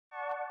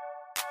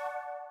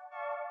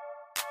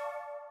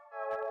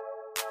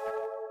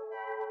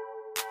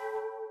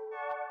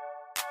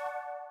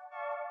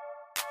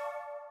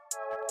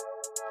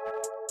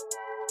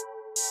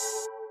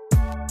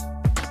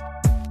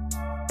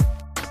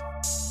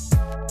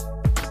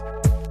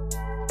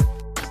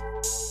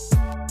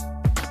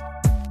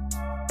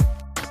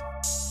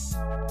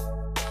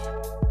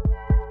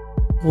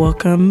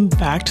Welcome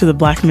back to the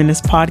Black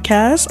Reminisce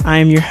podcast. I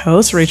am your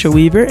host, Rachel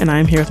Weaver, and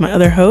I'm here with my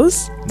other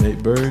host,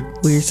 Nate Bird.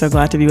 We're so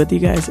glad to be with you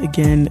guys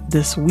again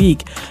this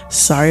week.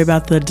 Sorry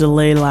about the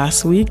delay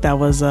last week. That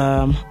was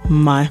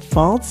my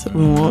fault.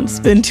 We won't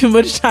spend too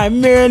much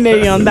time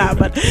marinating on that,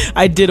 but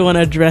I did want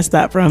to address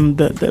that from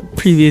the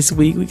previous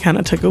week. We kind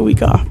of took a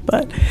week off,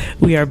 but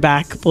we are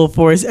back full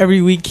force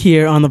every week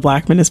here on the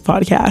Black Reminisce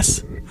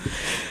podcast.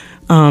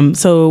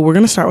 So we're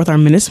going to start with our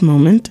Reminisce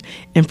moment.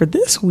 And for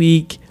this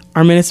week,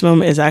 our Reminisce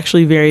moment is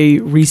actually very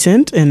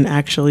recent and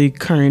actually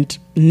current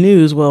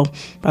news. Well,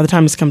 by the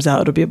time this comes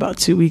out, it'll be about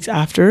 2 weeks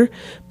after,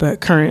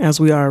 but current as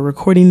we are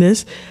recording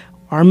this.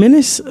 Our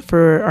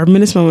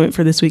Reminisce moment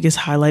for this week is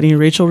highlighting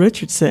Rachel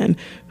Richardson,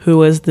 who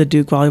was the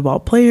Duke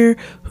volleyball player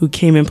who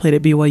came and played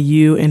at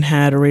BYU and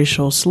had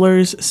racial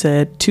slurs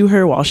said to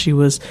her while she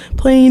was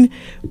playing,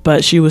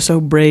 but she was so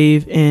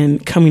brave in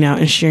coming out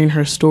and sharing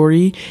her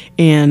story,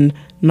 and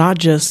not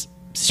just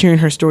sharing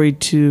her story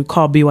to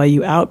call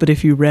BYU out, but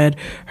if you read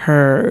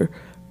her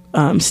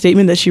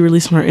statement that she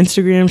released on her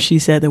Instagram, she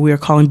said that we are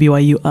calling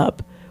BYU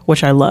up,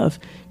 which I love.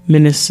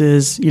 Reminisce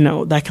is,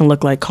 that can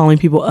look like calling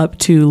people up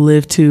to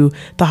live to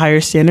the higher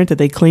standard that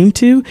they claim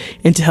to,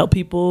 and to help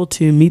people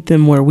to meet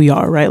them where we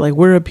are, right? Like,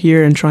 we're up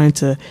here and trying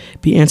to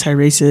be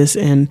anti-racist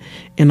and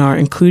in our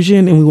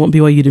inclusion, and we want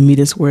BYU to meet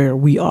us where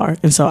we are.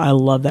 And so I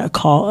love that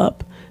call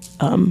up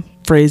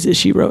phrase that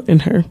she wrote in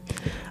her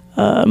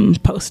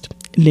post.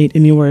 Nate,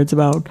 any words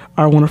about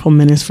our wonderful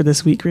Reminisce for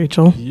this week,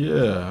 Rachel?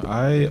 Yeah,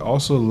 I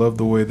also love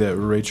the way that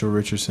Rachel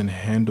Richardson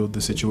handled the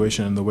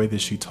situation and the way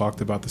that she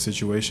talked about the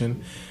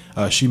situation.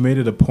 She made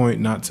it a point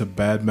not to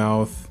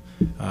badmouth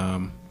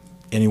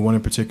anyone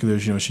in particular.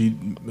 She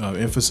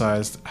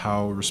emphasized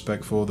how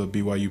respectful the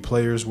BYU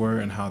players were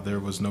and how there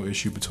was no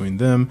issue between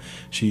them.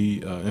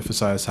 She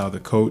emphasized how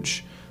the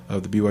coach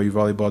of the BYU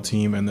volleyball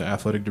team and the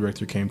athletic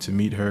director came to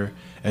meet her,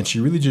 and she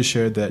really just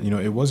shared that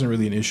it wasn't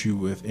really an issue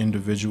with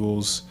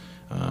individuals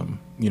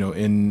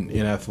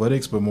in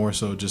athletics, but more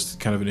so just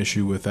kind of an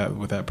issue with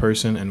that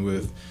person and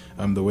with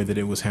the way that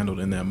it was handled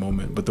in that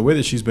moment. But the way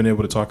that she's been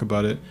able to talk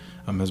about it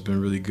has been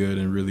really good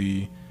and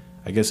really,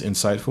 I guess,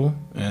 insightful.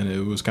 And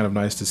it was kind of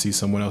nice to see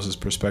someone else's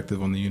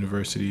perspective on the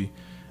university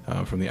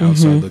from the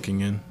outside looking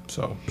in.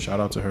 So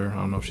shout out to her. I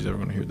don't know if she's ever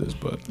going to hear this,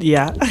 but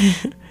yeah.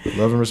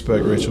 Love and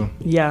respect, Rachel.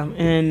 Yeah,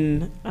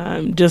 and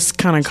just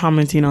kind of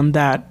commenting on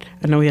that,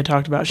 I know we had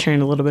talked about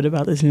sharing a little bit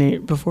about this,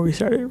 Nate, before we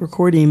started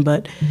recording,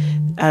 but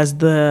as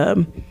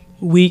the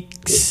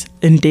weeks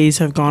and days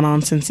have gone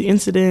on since the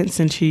incident,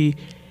 since she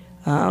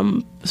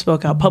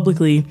spoke out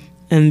publicly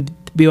and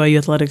BYU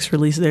Athletics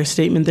released their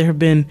statement, there have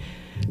been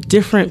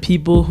different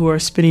people who are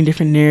spinning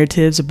different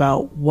narratives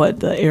about what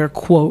the air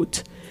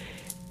quote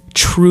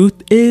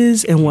truth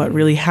is and what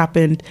really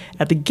happened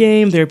at the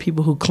game. There are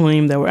people who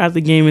claim that were at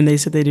the game and they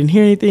said they didn't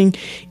hear anything,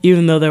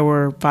 even though there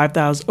were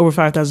over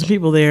 5,000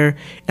 people there.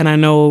 And I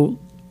know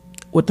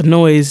with the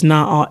noise,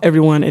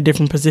 everyone at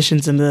different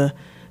positions in the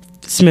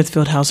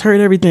Smithfield house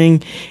heard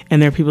everything,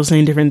 and there are people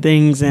saying different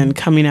things and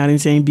coming out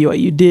and saying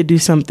BYU did do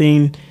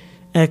something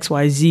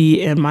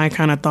XYZ. And my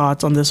kind of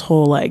thoughts on this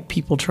whole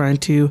people trying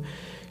to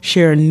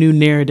share a new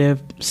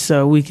narrative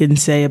so we can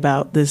say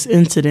about this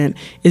incident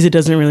is it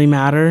doesn't really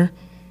matter.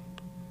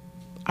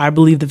 I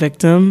believe the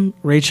victim,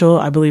 Rachel.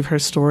 I believe her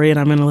story, and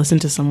I'm going to listen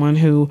to someone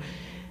who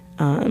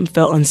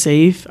felt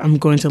unsafe. I'm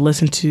going to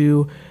listen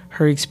to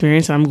her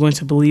experience. I'm going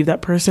to believe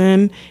that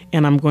person,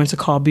 and I'm going to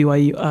call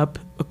BYU up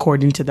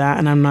according to that.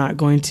 And I'm not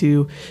going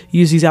to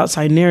use these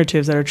outside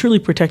narratives that are truly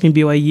protecting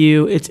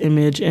BYU, its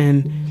image,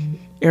 and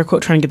air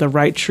quote trying to get the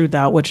right truth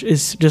out, which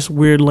is just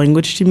weird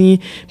language to me,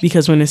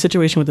 because when in a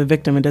situation with a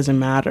victim, it doesn't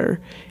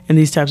matter. In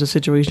these types of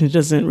situations, it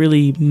doesn't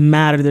really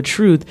matter the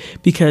truth,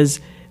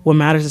 because what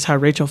matters is how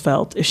Rachel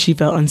felt. If she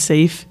felt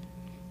unsafe,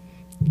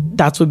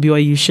 that's what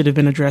BYU should have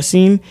been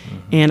addressing.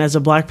 And as a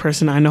Black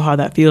person, I know how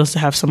that feels to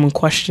have someone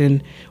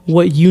question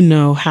what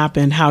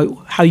happened,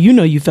 how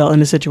you felt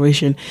in a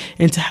situation,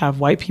 and to have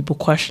white people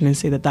question and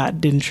say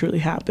that didn't truly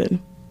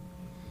happen.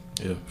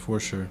 Yeah, for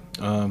sure.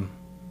 I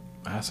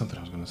had something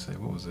I was going to say.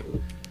 What was it?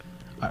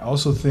 I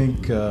also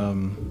think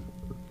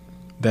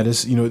that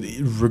is,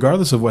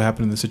 regardless of what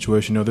happened in the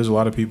situation, there's a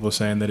lot of people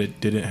saying that it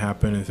didn't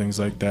happen and things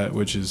like that,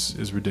 which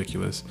is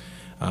ridiculous.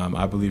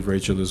 I believe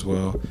Rachel as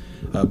well.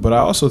 But I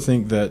also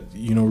think that,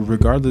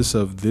 regardless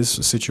of this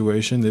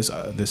situation, this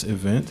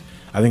event,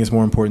 I think it's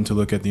more important to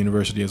look at the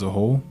university as a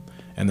whole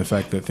and the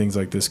fact that things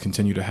like this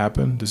continue to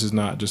happen. This is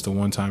not just a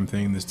one-time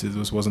thing.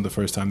 This wasn't the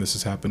first time this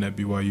has happened at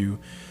BYU.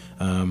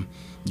 A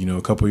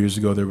couple of years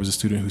ago, there was a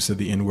student who said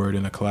the N-word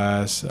in a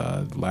class.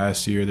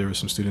 Last year, there were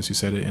some students who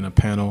said it in a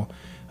panel.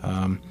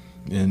 There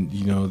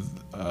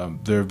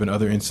have been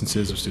other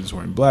instances of students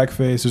wearing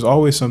blackface. There's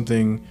always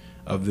something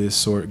of this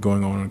sort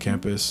going on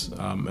campus,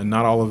 and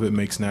not all of it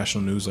makes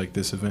national news like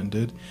this event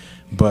did,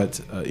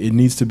 but it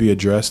needs to be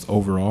addressed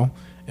overall,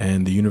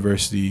 and the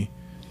university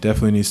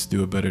definitely needs to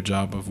do a better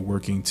job of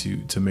working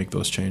to make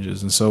those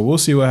changes. And so we'll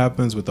see what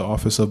happens with the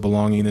Office of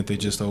Belonging that they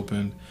just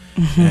opened.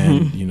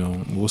 And, you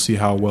know, we'll see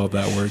how well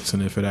that works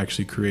and if it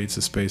actually creates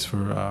a space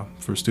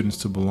for students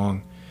to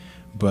belong.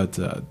 But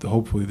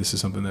hopefully this is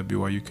something that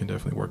BYU can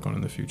definitely work on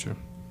in the future.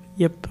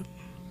 Yep.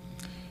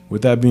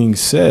 With that being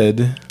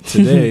said,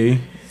 today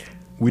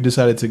we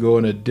decided to go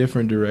in a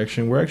different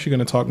direction. We're actually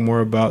going to talk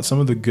more about some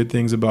of the good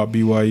things about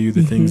BYU,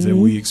 the things that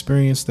we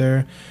experienced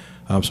there,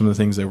 some of the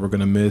things that we're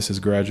going to miss as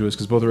graduates,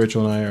 because both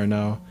Rachel and I are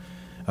now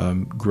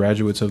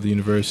graduates of the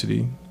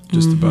university,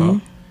 just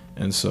about.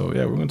 And so,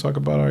 yeah, we're going to talk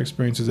about our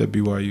experiences at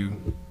BYU.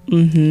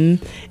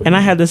 And I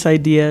had this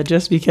idea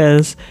just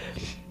because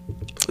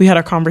we had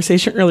a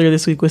conversation earlier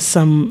this week with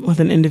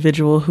an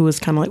individual who was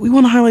kind of like, we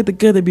want to highlight the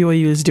good that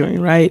BYU is doing,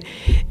 right?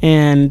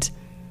 And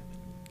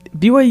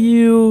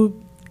BYU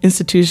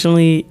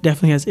institutionally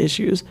definitely has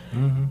issues,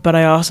 but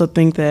I also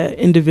think that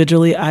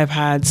individually I've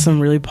had some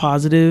really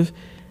positive,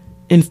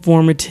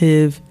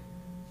 informative,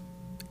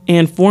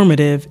 and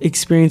formative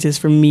experiences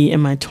for me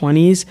in my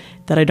 20s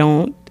that I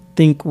don't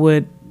think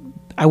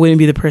I wouldn't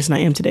be the person I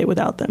am today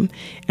without them.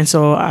 And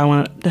so I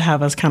want to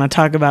have us kind of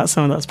talk about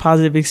some of those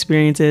positive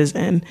experiences,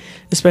 and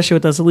especially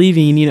with us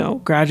leaving, you know,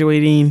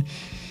 graduating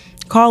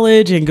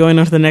college and going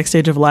on to the next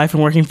stage of life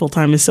and working full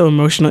time is so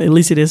emotional. At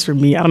least it is for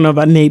me. I don't know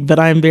about Nate, but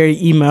I'm very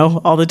emo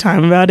all the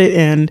time about it.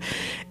 And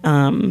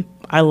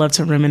I love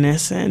to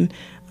reminisce, and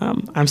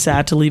I'm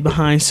sad to leave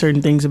behind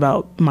certain things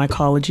about my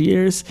college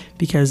years,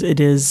 because it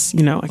is,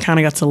 you know, I kind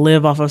of got to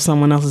live off of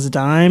someone else's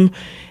dime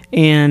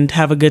and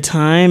have a good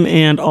time,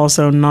 and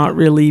also not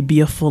really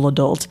be a full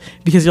adult,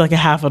 because you're like a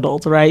half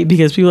adult, right?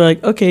 Because people are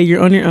like, okay, you're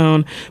on your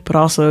own, but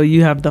also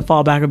you have the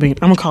fallback of being,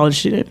 I'm a college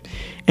student,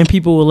 and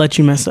people will let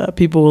you mess up.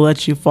 People will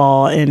let you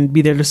fall and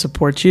be there to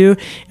support you.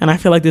 And I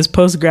feel like this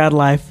post-grad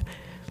life,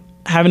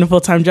 having a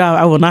full-time job,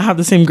 I will not have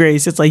the same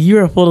grace. It's like,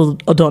 you're a full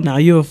adult now.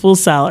 You have a full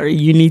salary.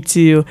 You need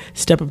to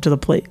step up to the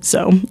plate.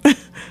 So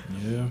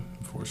yeah,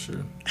 for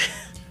sure.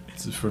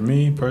 For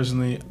me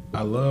personally,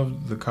 I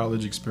love the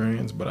college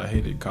experience, but I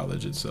hated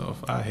college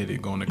itself. I hated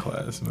going to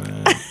class,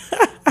 man.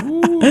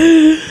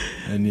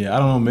 And yeah, I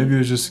don't know, maybe it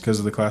was just because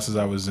of the classes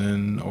I was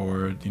in,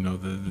 or, you know,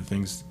 the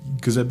things,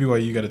 because at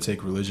BYU you got to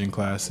take religion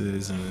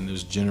classes, and then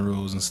there's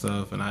generals and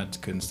stuff, and I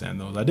couldn't stand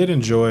those. I did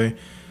enjoy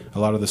a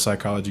lot of the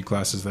psychology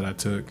classes that I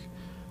took.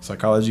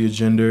 Psychology of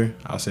Gender,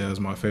 I'll say that was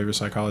my favorite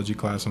psychology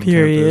class on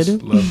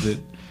campus. Loved it.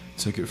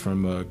 Took it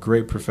from a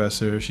great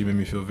professor. She made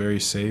me feel very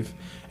safe.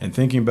 And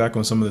thinking back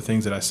on some of the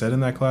things that I said in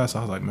that class,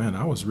 I was like, man,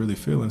 I was really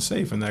feeling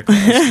safe in that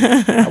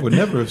class. I would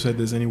never have said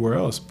this anywhere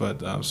else.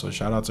 But so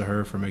shout out to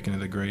her for making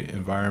it a great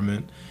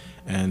environment.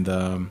 And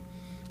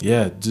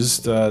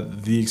just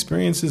the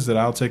experiences that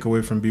I'll take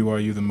away from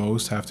BYU the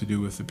most have to do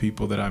with the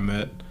people that I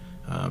met,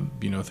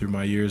 through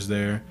my years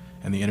there,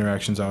 and the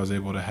interactions I was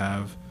able to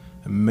have.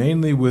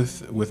 Mainly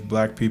with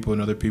black people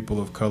and other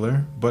people of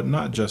color, but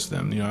not just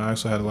them. You know, I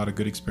also had a lot of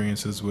good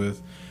experiences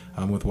with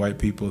white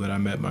people that I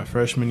met my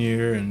freshman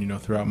year and, you know,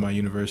 throughout my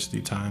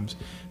university times.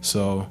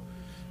 So,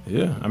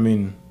 yeah, I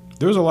mean,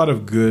 there was a lot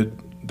of good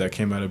that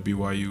came out of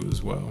BYU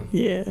as well.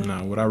 Yeah.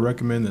 Now, would I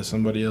recommend that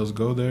somebody else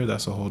go there?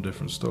 That's a whole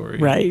different story.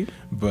 Right.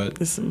 But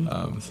there's some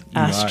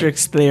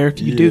asterisks there if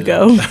you do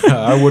go.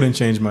 I wouldn't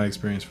change my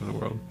experience for the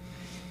world.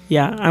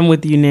 Yeah, I'm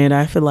with you, Nate.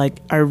 I feel like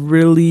I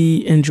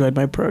really enjoyed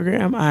my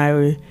program.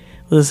 I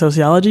was a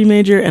sociology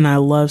major, and I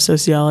love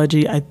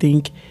sociology. I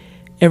think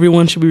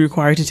everyone should be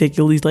required to take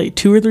at least like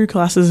 2 or 3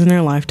 classes in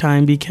their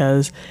lifetime,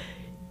 because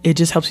it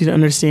just helps you to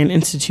understand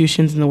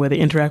institutions and the way they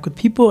interact with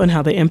people and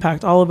how they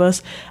impact all of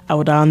us. I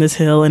will die on this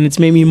hill, and it's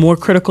made me more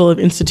critical of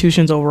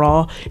institutions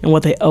overall and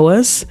what they owe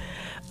us.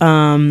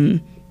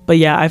 But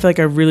yeah, I feel like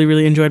I really,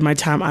 really enjoyed my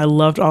time. I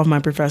loved all of my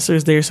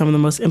professors. They are some of the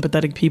most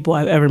empathetic people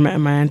I've ever met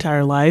in my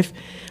entire life.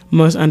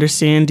 Most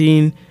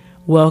understanding,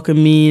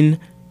 welcoming,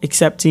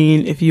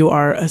 accepting. If you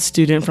are a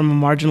student from a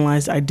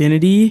marginalized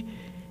identity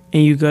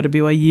and you go to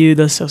BYU,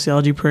 the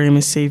sociology program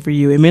is safe for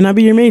you. It may not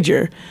be your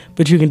major,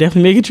 but you can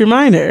definitely make it your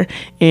minor.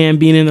 And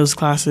being in those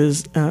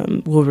classes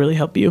will really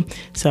help you.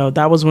 So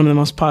that was one of the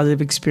most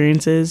positive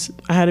experiences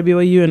I had at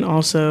BYU. And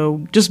also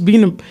just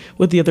being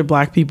with the other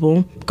black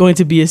people, going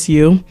to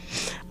BSU.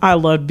 I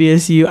loved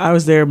BSU. I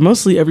was there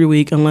mostly every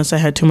week unless I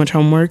had too much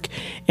homework.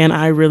 And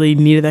I really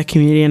needed that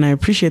community, and I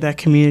appreciate that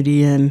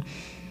community and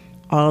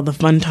all the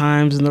fun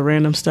times and the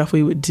random stuff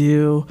we would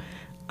do.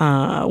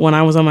 When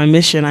I was on my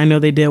mission, I know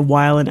they did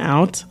Wild and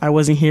Out. I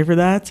wasn't here for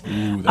that.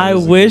 Ooh, I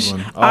wish.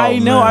 I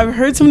know. Man. I've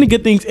heard so many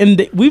good things,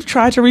 and we've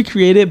tried to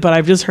recreate it, but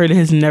I've just heard it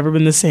has never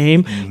been the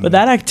same. Mm-hmm. But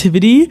that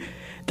activity,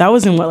 that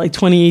was in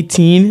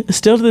 2018.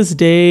 Still to this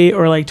day,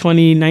 or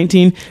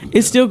 2019,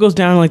 it still goes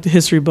down in the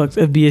history books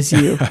of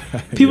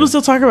BSU. People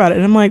still talk about it,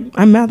 and I'm like,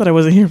 I'm mad that I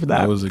wasn't here for that.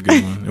 That was a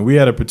good one. And we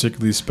had a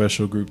particularly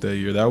special group that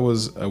year. That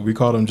was we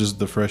called them just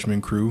the freshman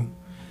crew.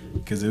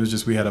 because it was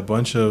just we had a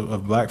bunch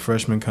of black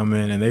freshmen come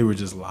in, and they were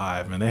just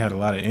live, and they had a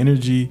lot of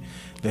energy.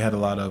 They had a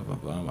lot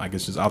of, I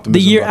guess, just optimism. The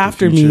year about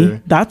after the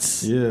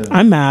future. me,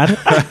 I'm mad.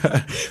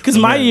 Because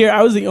my year,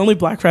 I was the only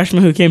black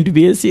freshman who came to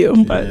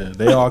BSU. But yeah,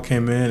 they all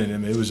came in,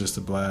 and it was just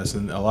a blast.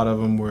 And a lot of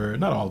them were,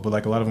 not all, but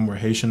like a lot of them were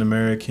Haitian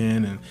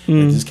American, and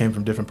they just came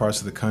from different parts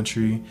of the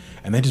country.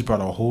 And they just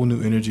brought a whole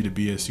new energy to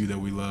BSU that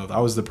we loved.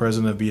 I was the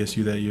president of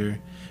BSU that year,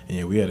 and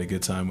yeah, we had a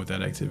good time with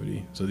that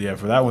activity. So yeah,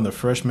 for that one, the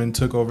freshmen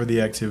took over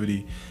the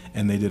activity,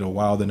 and they did a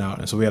wild and out.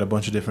 And so we had a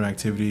bunch of different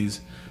activities.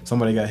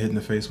 Somebody got hit in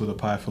the face with a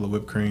pie full of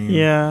whipped cream.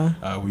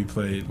 Yeah. We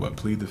played,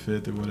 Plead the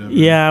Fifth or whatever.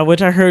 Yeah,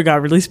 which I heard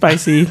got really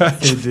spicy.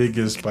 It did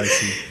get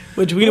spicy.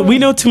 Which we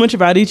know too much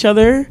about each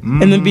other.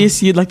 And the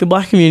BSU, like the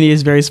black community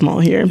is very small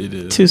here. It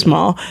is. Too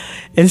small.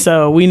 And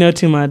so we know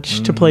too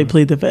much to play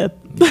Plead the Fifth.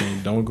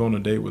 Don't go on a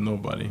date with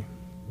nobody.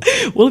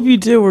 Well, if you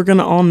do, we're going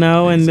to all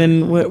know. And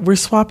then we're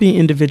swapping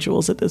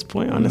individuals at this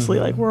point, honestly.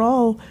 Like we're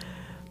all...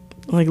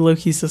 like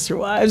low-key sister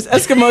wives,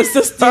 Eskimo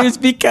sisters,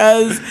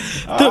 because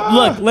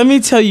look, let me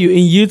tell you,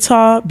 in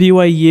Utah,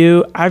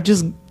 BYU, I've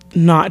just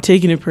not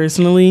taken it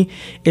personally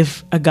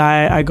if a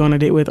guy I go on a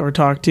date with or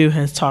talk to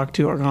has talked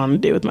to or gone on a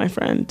date with my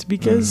friend,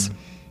 because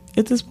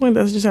at this point,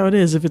 that's just how it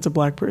is if it's a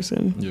black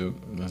person. Yep,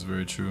 that's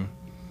very true.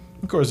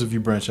 Of course, if you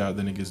branch out,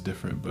 then it gets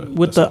different. But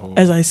with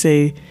as I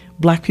say,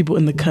 black people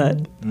in the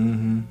cut.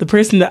 The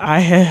person that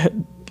I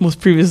was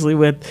previously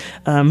with,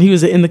 he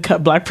was an in the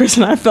cut black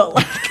person. I felt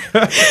like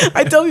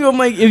I tell people, I'm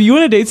like, if you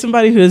want to date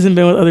somebody who hasn't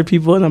been with other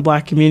people in the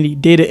black community,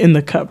 date an in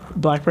the cut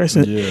black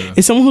person. Yeah.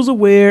 It's someone who's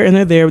aware and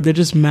they're there, but they're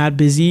just mad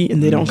busy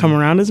and they don't come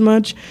around as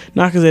much.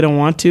 Not because they don't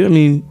want to. I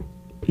mean,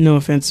 no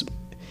offense,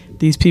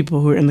 these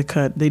people who are in the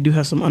cut, they do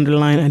have some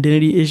underlying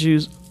identity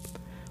issues.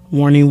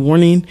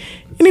 Warning.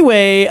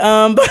 Anyway,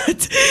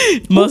 but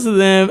most of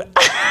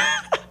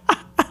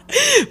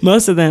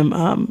them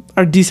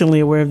are decently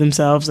aware of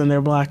themselves and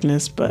their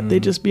blackness, but they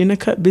just be in the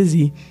cut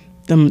busy.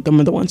 Them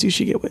are the ones you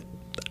should get with.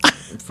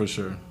 For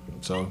sure.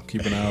 So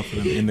keep an eye out for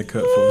them in the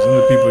cut folks. Them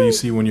are the people you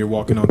see when you're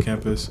walking on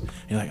campus.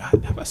 You're like,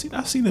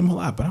 I see them a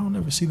lot, but I don't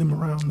ever see them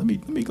around. Let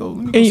me go.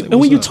 And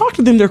when you talk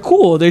to them, they're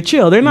cool. They're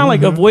chill. They're not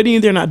like avoiding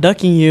you. They're not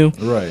ducking you.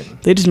 Right.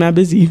 They just mad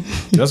busy.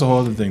 That's a whole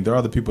other thing. There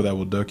are the people that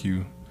will duck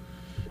you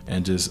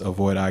and just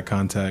avoid eye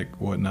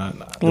contact,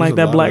 whatnot. Like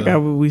that black guy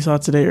we saw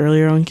today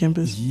earlier on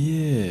campus.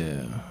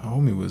 Yeah,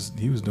 homie was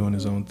doing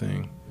his own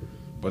thing.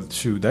 But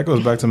shoot, that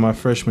goes back to my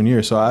freshman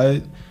year. So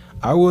I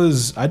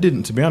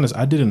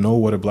didn't know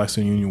what a black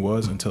student union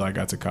was until I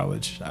got to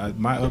college.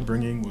 My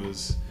upbringing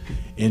was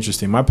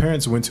interesting. My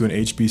parents went to an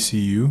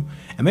HBCU,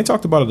 and they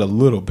talked about it a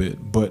little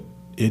bit, but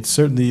it's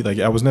certainly, like,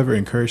 I was never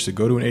encouraged to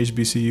go to an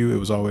HBCU. It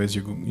was always,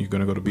 you're going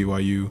to go to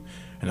BYU,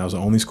 and that was the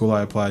only school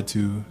I applied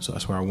to, so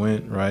that's where I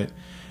went, right?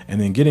 And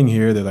then getting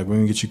here, they're like, we're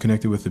going to get you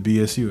connected with the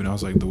BSU. And I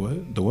was like, the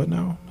what? The what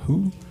now?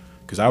 Who?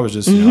 Because I was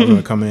just, I was going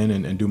to come in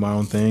and do my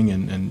own thing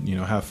and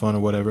have fun or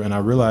whatever. And I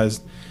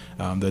realized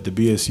that the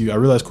BSU, I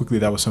realized quickly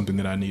that was something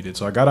that I needed.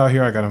 So I got out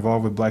here, I got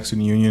involved with Black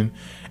Student Union.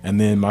 And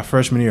then my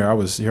freshman year, I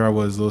was little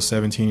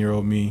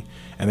 17-year-old me.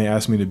 And they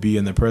asked me to be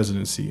in the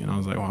presidency. And I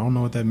was like, well, I don't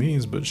know what that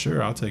means, but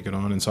sure, I'll take it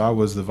on. And so I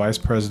was the vice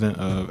president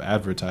of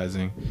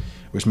advertising,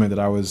 which meant that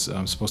I was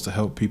supposed to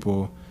help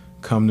people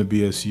come to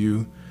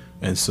BSU.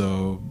 And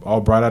so, all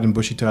bright-eyed and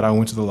bushy-tailed, I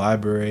went to the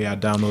library. I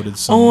downloaded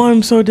some... Oh,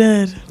 I'm so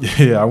dead.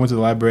 Yeah, I went to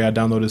the library. I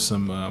downloaded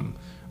some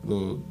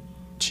little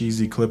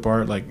cheesy clip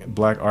art, like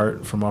black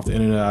art from off the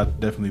internet. I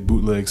definitely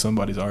bootlegged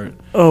somebody's art.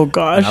 Oh,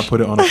 gosh. And I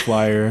put it on a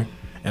flyer,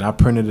 and I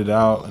printed it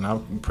out, and I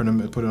put it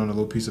on a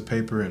little piece of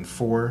paper and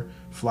 4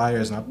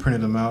 flyers, and I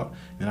printed them out.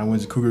 And I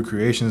went to Cougar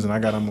Creations, and I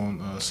got them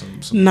on some...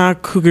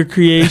 Not Cougar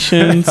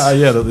Creations.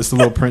 Yeah, it's the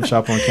little print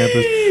shop on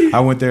campus. I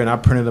went there and I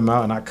printed them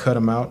out and I cut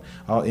them out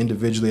all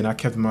individually, and I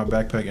kept them in my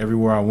backpack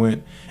everywhere I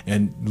went.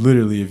 And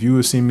literally, if you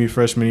would see me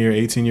freshman year,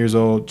 18 years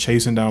old,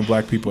 chasing down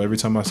black people every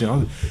time I see them, I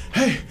was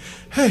like,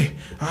 hey,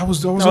 I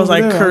was over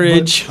like there,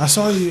 courage. I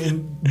saw you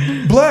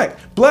in black.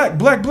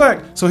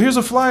 So here's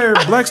a flyer,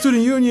 Black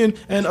Student Union,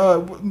 and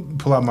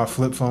pull out my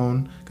flip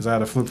phone because I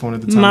had a flip phone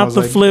at the time. Not I was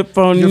the like, flip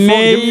phone. give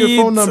me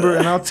your phone number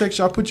and I'll text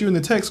you. I'll put you in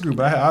the text group.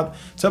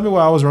 Tell me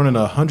why I was running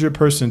a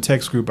 100-person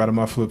text group out of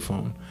my flip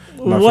phone.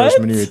 My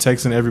freshman year,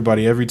 texting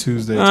everybody every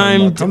Tuesday.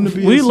 Come to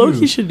BSU. We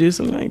low-key should do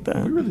something like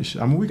that. We really should.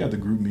 I mean, we got the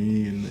group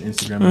me and the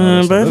Instagram.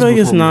 And but I feel like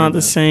it's not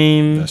the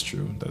same. That's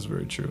true. That's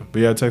very true.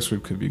 But yeah, text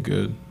group could be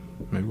good.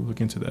 Maybe we'll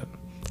look into that.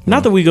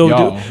 Not that we go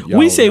do.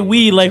 We say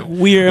we like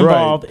we're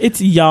involved. Right.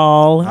 It's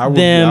y'all. I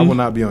will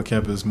not be on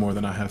campus more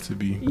than I have to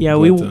be. Yeah,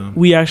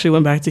 we actually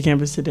went back to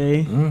campus today.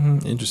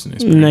 Interesting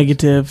experience.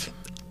 Negative.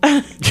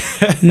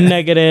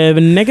 Negative.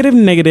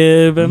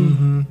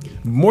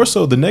 More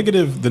so, the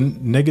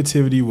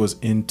negativity was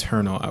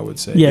internal, I would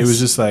say. Yes. It was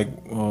just like,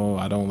 oh,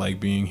 I don't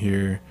like being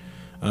here.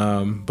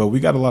 But we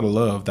got a lot of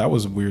love. That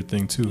was a weird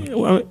thing too.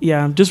 Well,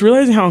 yeah, just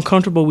realizing how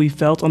uncomfortable we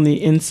felt on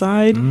the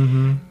inside,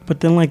 but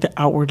then like the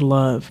outward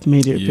love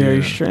made it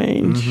very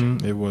strange.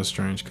 It was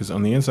strange because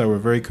on the inside we're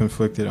very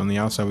conflicted. On the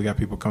outside, we got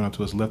people coming up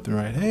to us left and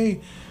right.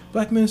 Hey,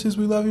 Black Ministers,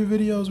 we love your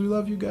videos, we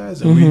love you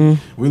guys, and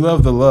we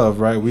love the love,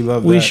 right? We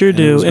love we that. Sure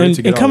do,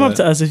 and come up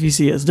that. to us if you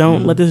see us.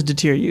 Don't let this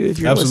deter you if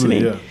you're Absolutely,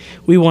 listening.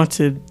 We want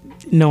to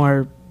know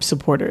our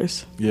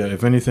supporters. Yeah,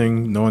 if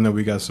anything, knowing that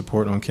we got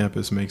support on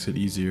campus makes it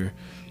easier.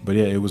 But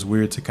yeah, it was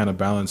weird to kind of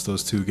balance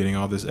those two, getting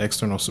all this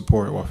external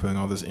support while feeling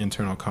all this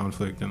internal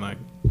conflict and like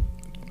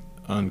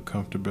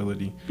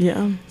uncomfortability.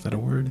 Yeah. Is that a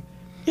word?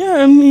 Yeah,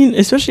 I mean,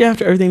 especially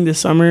after everything this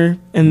summer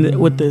and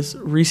with this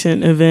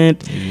recent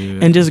event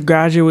and just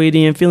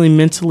graduating and feeling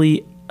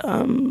mentally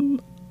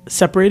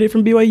separated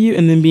from BYU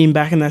and then being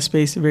back in that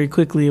space very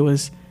quickly, it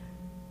was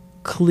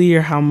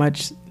clear how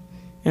much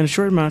in a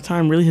short amount of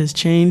time really has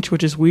changed,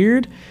 which is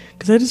weird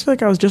because I just feel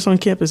like I was just on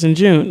campus in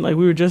June. Like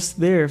we were just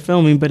there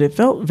filming, but it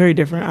felt very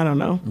different. I don't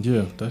know.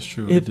 Yeah, that's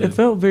true. It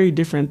felt very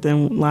different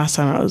than last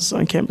time I was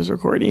on campus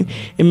recording.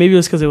 And maybe it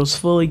was because it was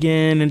full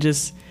again and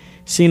just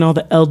seeing all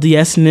the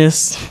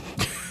LDS-ness.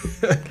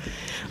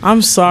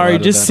 I'm sorry,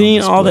 just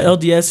seeing all the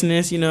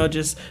LDS-ness,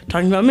 just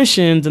talking about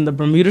missions and the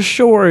Bermuda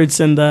shorts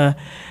and the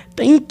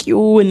thank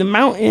you in the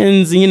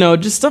mountains,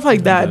 just stuff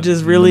like that.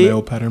 Just really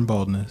male pattern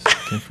baldness.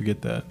 Can't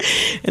forget that.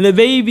 And the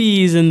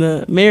babies and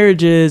the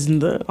marriages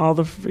and all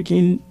the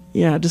freaking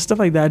just stuff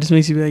like that. Just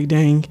makes you be like,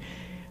 dang,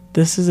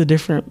 this is a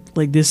different.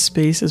 Like this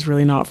space is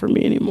really not for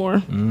me anymore.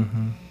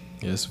 Mm-hmm.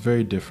 Yeah, it's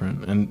very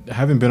different. And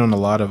having been on a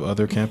lot of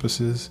other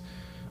campuses,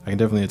 I can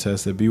definitely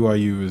attest that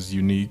BYU is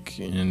unique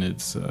in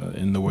its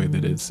in the way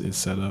that it's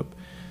set up.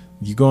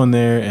 You go in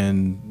there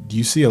and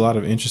you see a lot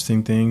of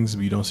interesting things,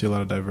 but you don't see a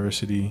lot of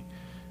diversity.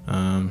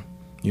 Going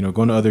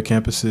to other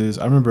campuses.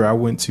 I remember I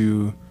went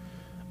to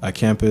a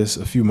campus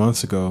a few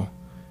months ago,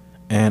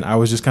 and I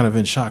was just kind of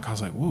in shock. I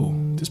was like, "Whoa,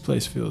 this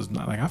place feels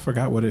not like." I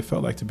forgot what it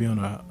felt like to be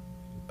on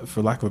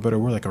for lack of a better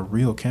word, like a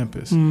real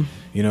campus.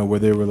 Where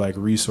there were like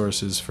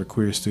resources for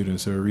queer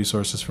students, there were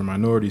resources for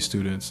minority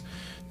students,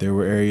 there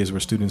were areas where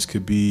students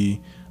could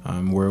be,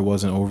 where it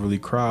wasn't overly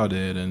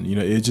crowded, and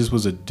it just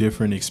was a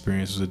different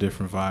experience. It was a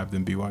different vibe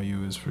than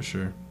BYU is for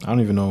sure. I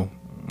don't even know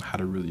how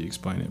to really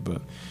explain it,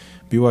 but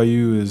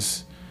BYU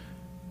is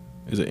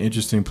an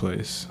interesting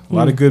place. A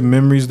lot of good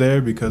memories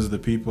there because of the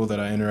people that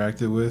I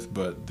interacted with,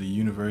 but the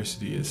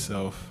university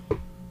itself,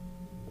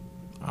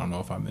 I don't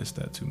know if I missed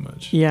that too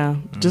much. Yeah,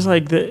 just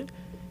like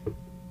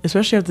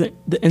especially after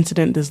the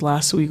incident this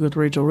last week with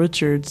Rachel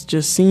Richards,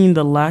 just seeing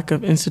the lack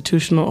of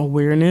institutional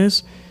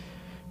awareness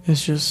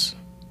is just,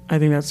 I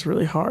think that's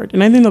really hard.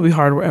 And I think that'll be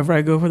hard wherever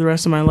I go for the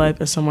rest of my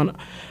life as someone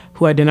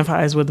who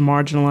identifies with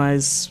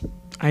marginalized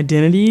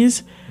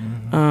identities.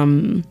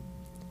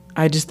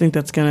 I just think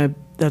that's gonna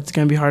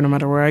be hard no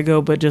matter where I go.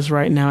 But just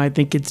right now, I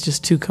think it's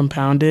just too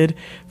compounded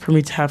for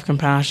me to have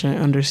compassion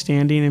and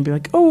understanding and be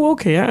like, oh,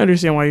 okay, I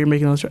understand why you're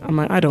making those. I'm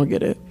like, I don't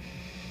get it.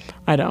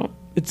 I don't.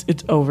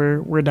 It's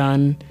over. We're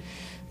done.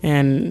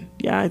 And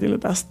yeah, I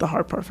think that's the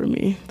hard part for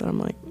me. That I'm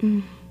like,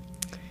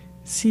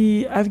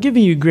 see, I've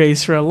given you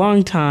grace for a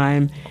long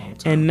time,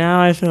 and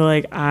now I feel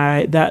like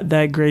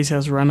that grace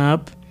has run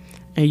up,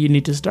 and you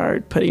need to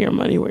start putting your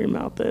money where your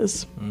mouth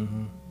is.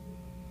 Mm-hmm.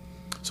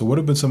 So what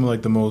have been some of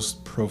like the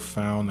most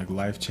profound, like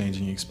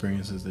life-changing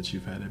experiences that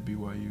you've had at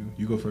BYU?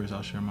 You go first,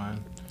 I'll share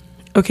mine.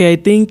 Okay, I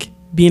think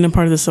being a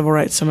part of the civil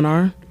rights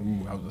seminar.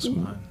 Ooh, that was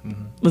mine.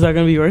 Mm-hmm. Was that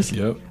going to be yours?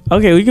 Yep.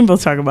 Okay, we can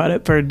both talk about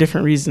it for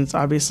different reasons,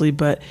 obviously.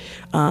 But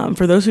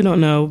for those who don't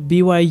know,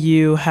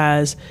 BYU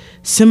has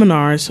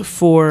seminars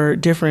for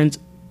different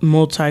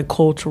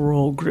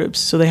multicultural groups.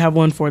 So they have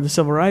one for the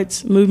civil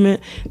rights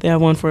movement. They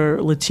have one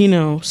for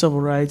Latino civil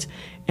rights.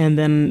 And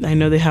then I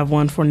know they have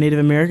one for Native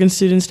American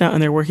students now,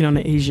 and they're working on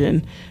an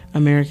Asian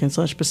American /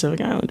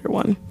 Pacific Islander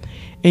one.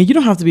 And you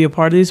don't have to be a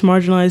part of these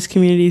marginalized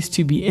communities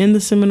to be in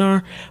the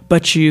seminar,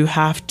 but you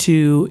have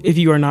to, if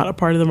you are not a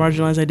part of the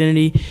marginalized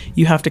identity,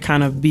 you have to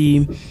kind of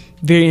be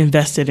very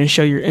invested and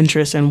show your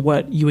interest in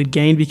what you would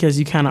gain, because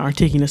you kind of are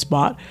taking a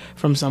spot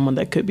from someone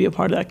that could be a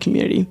part of that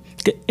community.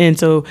 And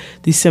so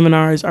these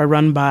seminars are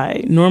run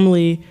by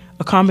normally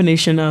a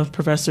combination of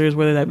professors,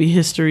 whether that be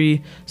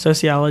history,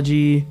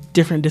 sociology,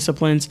 different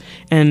disciplines,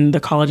 and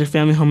the College of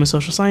Family, Home, and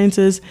Social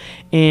Sciences.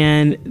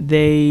 And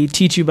they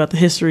teach you about the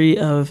history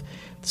of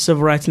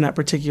civil rights in that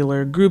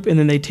particular group, and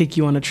then they take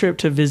you on a trip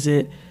to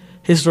visit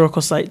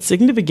historical sites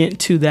significant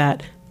to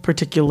that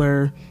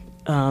particular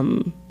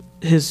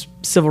his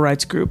civil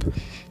rights group.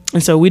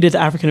 And so we did the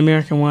African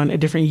American one at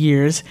different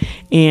years,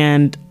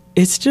 and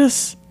it's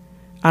just,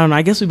 I don't know,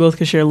 I guess we both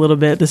could share a little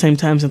bit at the same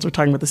time since we're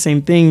talking about the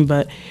same thing,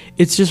 but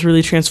it's just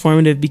really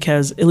transformative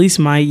because at least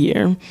my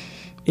year,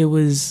 it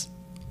was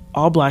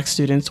all Black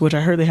students, which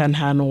I heard they hadn't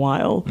had in a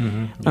while.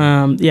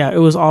 Mm-hmm. It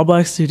was all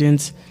Black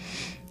students.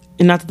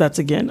 And not that that's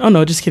again. Oh,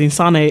 no, just kidding.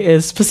 Sane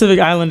is Pacific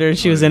Islander, and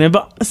she was in it.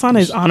 But Sane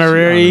is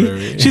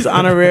honorary. She's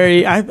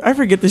honorary. I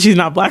forget that she's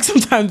not Black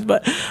sometimes.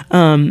 But,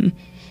 and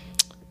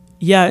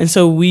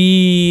so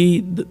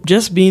we,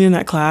 just being in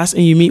that class,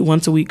 and you meet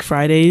once a week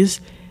Fridays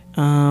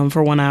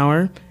for 1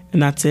 hour,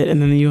 and that's it. And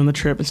then you on the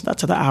trip, and so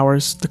that's how the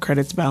hours, the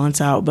credits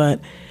balance out. But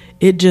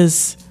it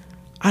just,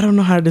 I don't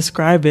know how to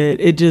describe it.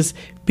 It just,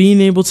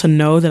 being able to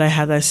know that I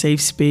had that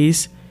safe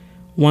space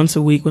once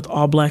a week with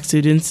all black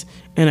students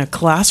in a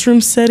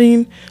classroom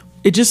setting,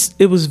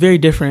 it was very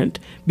different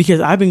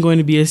because I've been going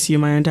to BSU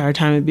my entire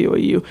time at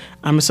BYU.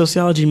 I'm a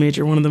sociology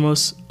major, one of the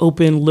most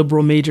open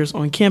liberal majors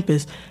on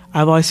campus.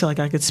 I've always felt like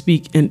I could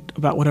speak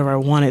about whatever I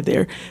wanted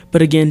there.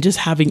 But again, just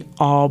having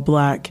all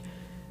black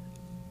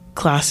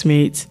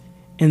classmates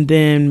and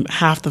then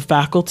half the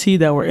faculty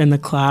that were in the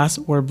class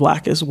were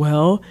black as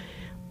well,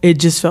 it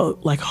just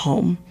felt like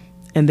home.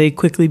 And they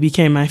quickly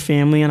became my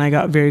family, and I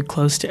got very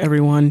close to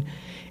everyone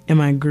in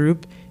my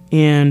group.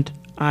 And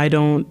I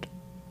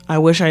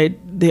wish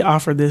they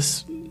offered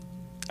this.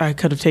 I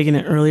could have taken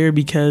it earlier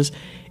because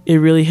it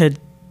really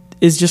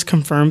it's just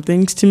confirmed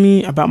things to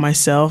me about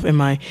myself and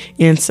my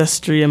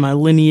ancestry and my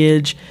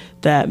lineage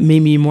that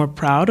made me more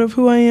proud of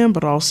who I am,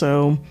 but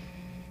also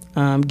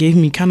gave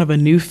me kind of a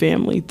new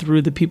family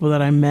through the people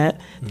that I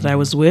met, that I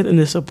was with, and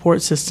the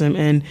support system.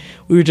 And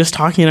we were just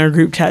talking in our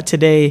group chat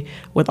today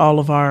with all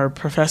of our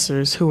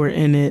professors who were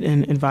in it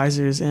and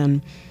advisors,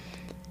 and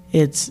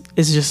it's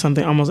just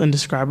something almost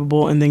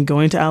indescribable. And then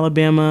going to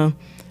Alabama,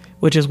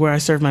 which is where I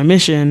served my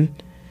mission,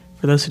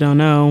 for those who don't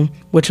know,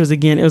 which was,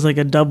 again, it was like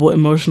a double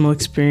emotional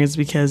experience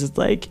because it's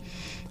like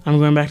I'm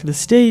going back to the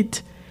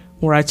state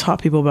where I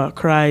taught people about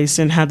Christ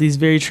and had these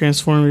very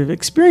transformative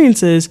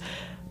experiences,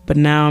 but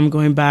now I'm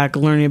going back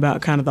learning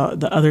about kind of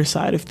the other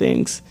side of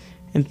things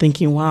and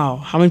thinking, wow,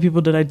 how many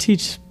people did I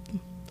teach?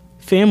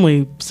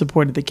 Family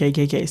supported the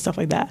KKK, stuff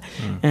like that.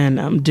 And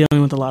I'm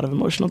dealing with a lot of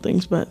emotional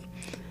things, but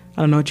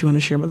I don't know what you want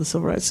to share about the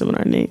Civil Rights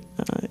Seminar, Nate.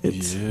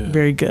 It's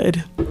very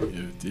good.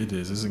 It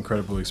is. It's an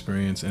incredible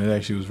experience, and it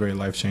actually was very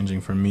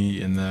life-changing for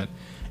me in that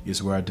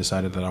it's where I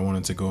decided that I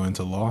wanted to go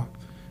into law.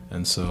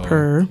 And so,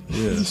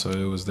 so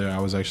it was there. I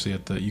was actually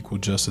at the Equal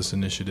Justice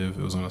Initiative.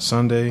 It was on a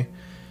Sunday,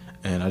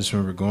 and I just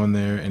remember going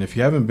there. And if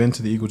you haven't been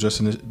to the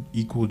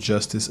Equal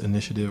Justice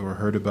Initiative or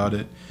heard about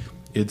it,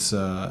 it's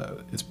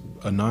a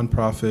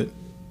nonprofit,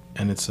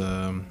 and it's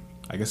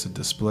I guess a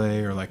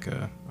display or like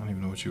I don't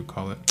even know what you would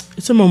call it.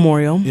 It's a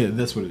memorial. Yeah,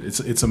 that's what it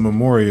is. It's a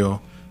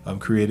memorial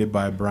created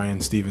by Brian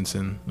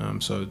Stevenson.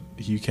 So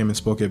he came and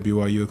spoke at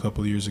BYU a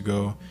couple of years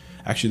ago,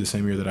 actually the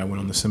same year that I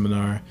went on the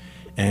seminar.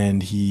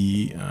 And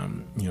he,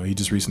 he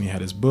just recently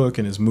had his book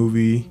and his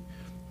movie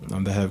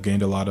that have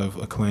gained a lot of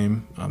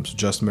acclaim. So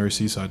Just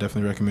Mercy. So I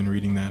definitely recommend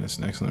reading that. It's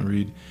an excellent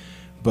read.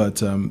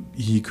 But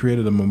he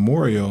created a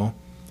memorial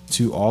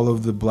to all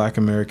of the black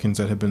Americans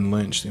that have been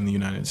lynched in the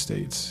United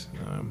States,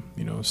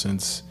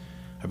 since,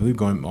 I believe,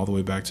 going all the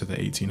way back to the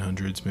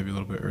 1800s, maybe a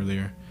little bit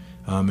earlier.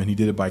 And he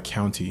did it by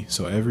county.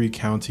 So every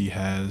county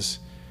has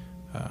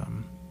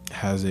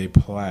a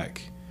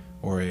plaque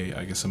or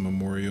a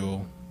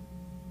memorial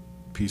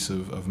piece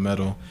of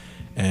metal,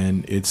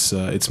 and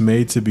it's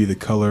made to be the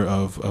color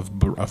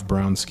of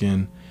brown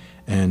skin.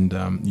 And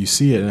you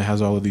see it, and it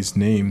has all of these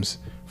names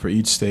for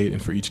each state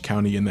and for each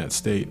county in that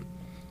state.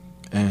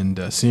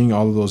 And seeing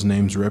all of those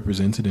names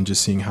represented and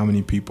just seeing how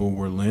many people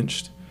were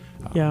lynched,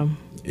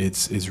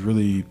 it's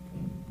really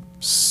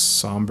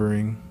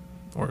sombering,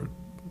 or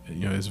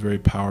it's a very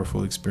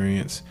powerful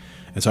experience.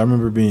 And so I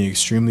remember being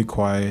extremely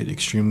quiet,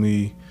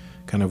 extremely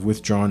kind of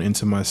withdrawn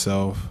into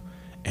myself.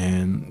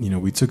 And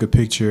we took a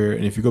picture,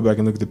 and if you go back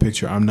and look at the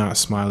picture, I'm not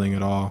smiling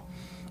at all.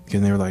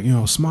 And they were like,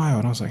 smile.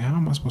 And I was like, how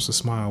am I supposed to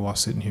smile while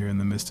sitting here in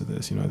the midst of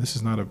this? This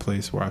is not a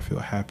place where I feel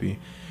happy.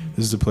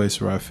 This is a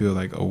place where I feel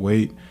like a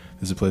weight.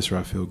 This is a place where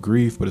I feel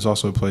grief, but it's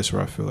also a place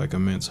where I feel like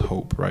immense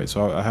hope, right?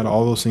 So I had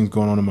all those things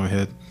going on in my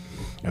head,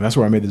 and that's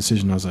where I made the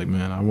decision. I was like,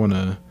 man, I want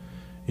to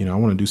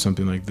do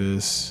something like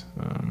this.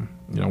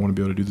 I want to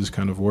be able to do this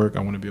kind of work. I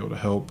want to be able to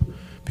help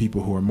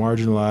people who are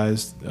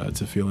marginalized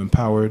to feel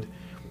empowered.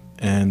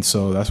 And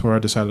so that's where I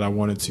decided I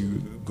wanted to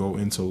go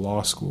into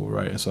law school,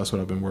 right? And so that's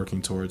what I've been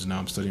working towards. Now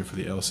I'm studying for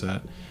the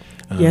LSAT.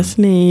 Yes,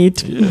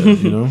 Nate.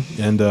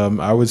 And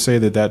I would say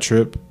that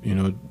trip,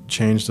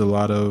 changed a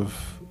lot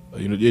of,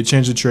 it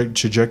changed the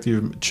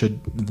trajectory.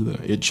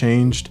 It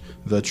changed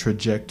the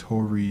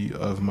trajectory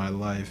of my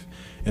life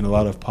in a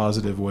lot of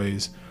positive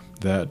ways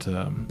that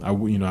I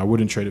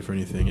wouldn't trade it for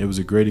anything. It was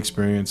a great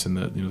experience, and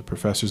the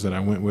professors that I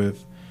went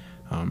with,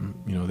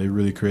 they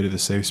really created a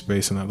safe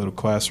space in that little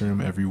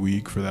classroom every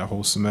week for that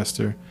whole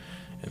semester.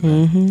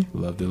 And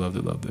loved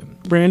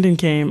it. Brandon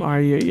came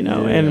our year,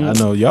 and I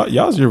know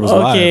y'all's year was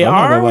live. Okay,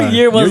 our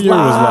year was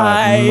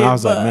live. I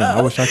was like, man,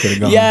 I wish I could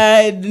have gone.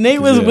 Yeah,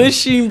 Nate was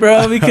wishing,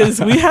 bro,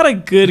 because we had a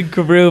good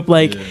group.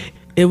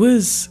 It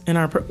was,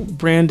 and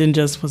Brandon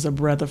just was a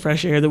breath of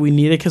fresh air that we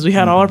needed, because we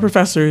had all our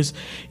professors.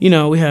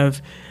 We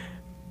have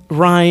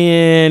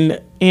Ryan,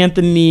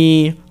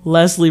 Anthony,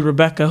 Leslie,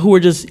 Rebecca, who are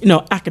just,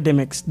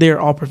 academics.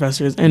 They're all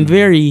professors and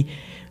very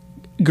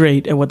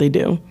great at what they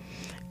do.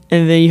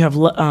 And then you have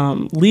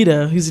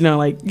Lita, who's,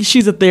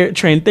 she's a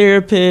trained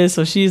therapist,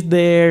 so she's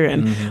there.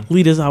 And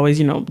Lita's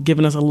always,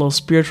 giving us a little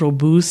spiritual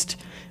boost,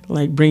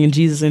 like bringing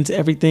Jesus into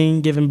everything,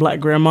 giving Black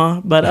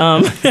grandma. But,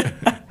 and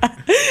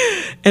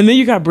then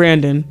you got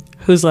Brandon,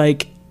 who's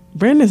is he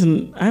in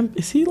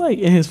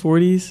his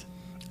 40s?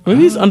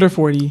 Maybe he's under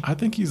 40. I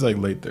think he's like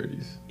late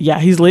 30s. Yeah,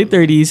 he's late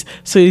 30s,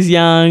 so he's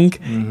young.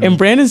 Mm-hmm. And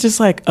Brandon's just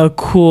like a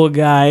cool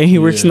guy. He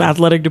works in the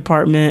athletic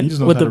department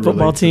with the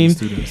football team.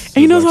 And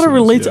he knows how to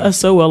relate to us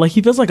so well. Like,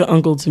 he feels like an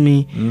uncle to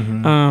me.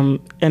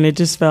 Mm-hmm. And it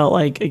just felt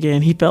like,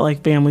 again, he felt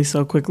like family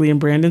so quickly. And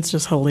Brandon's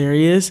just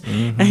hilarious.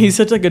 Mm-hmm. And he's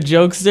such like a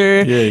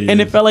jokester. Yeah, and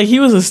it felt like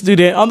he was a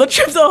student on the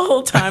trip the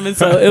whole time. And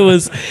so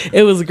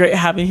it was great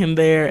having him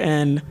there.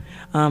 And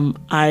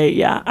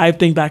I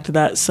think back to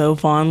that so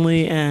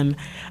fondly, and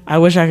I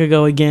wish I could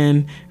go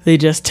again. They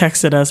just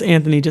texted us.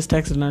 Anthony just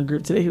texted in our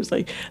group today. He was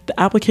like, the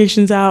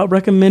application's out,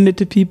 recommend it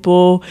to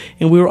people.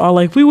 And we were all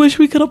like, we wish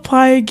we could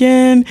apply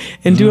again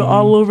and do it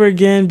all over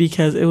again,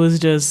 because it was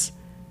just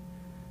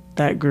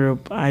that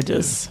group. I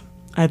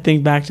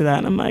think back to that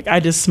and I'm like, I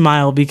just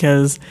smile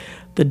because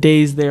the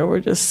days there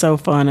were just so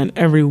fun, and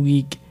every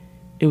week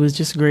it was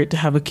just great to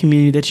have a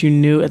community that you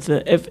knew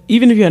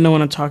even if you had no one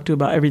to talk to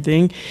about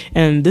everything.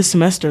 And this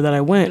semester that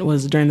I went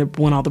was during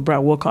when all the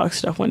Brad Wilcox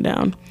stuff went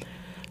down.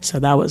 So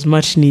that was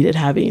much needed,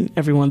 having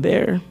everyone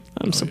there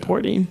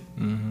supporting.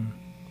 Yeah. Mm-hmm.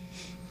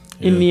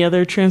 Yeah. Any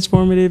other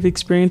transformative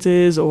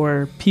experiences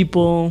or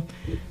people?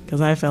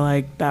 Because I felt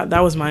like that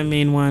was my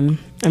main one.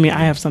 I mean,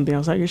 I have something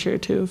else I can share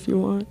too if you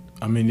want.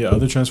 I mean, yeah,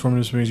 other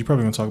transformative experiences, you're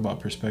probably going to talk about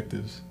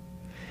perspectives.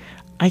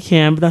 I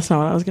can, but that's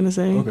not what I was going to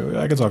say. Okay,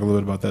 I can talk a little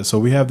bit about that. So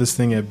we have this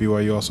thing at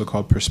BYU also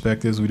called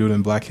Perspectives. We do it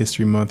in Black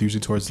History Month, usually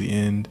towards the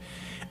end.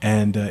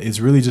 And it's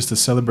really just a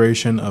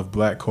celebration of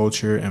Black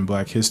culture and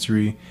Black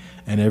history.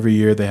 And every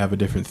year they have a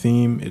different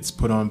theme. It's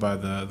put on by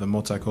the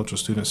Multicultural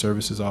Student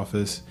Services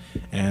Office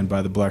and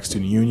by the Black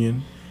Student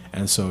Union.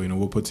 And so,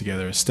 we'll put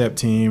together a STEP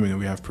team, and then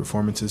we have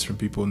performances from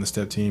people in the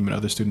STEP team and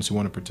other students who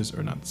want to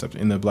participate, or not STEP,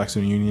 in the Black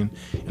Student Union,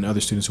 and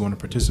other students who want to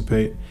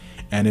participate.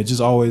 And it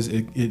just always,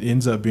 it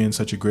ends up being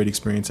such a great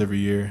experience every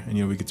year.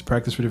 And, we get to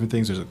practice for different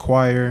things. There's a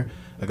choir,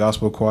 a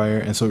gospel choir.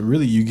 And so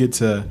really you get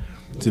to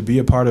be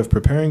a part of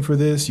preparing for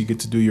this. You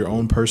get to do your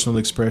own personal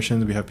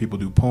expressions. We have people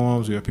do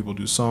poems. We have people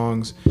do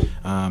songs.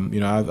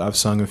 I've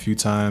sung a few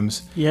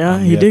times. Yeah,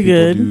 he did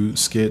good. Do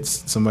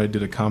skits. Somebody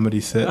did a comedy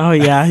set. Oh,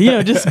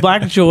 yeah. Just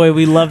Black joy.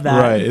 We love that.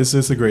 Right. It's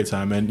a great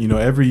time. And,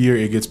 every year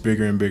it gets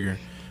bigger and bigger.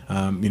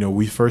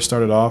 We first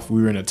started off,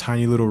 we were in a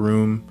tiny little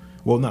room.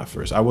 Well, not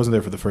first. I wasn't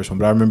there for the first one,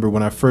 but I remember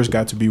when I first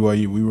got to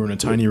BYU, we were in a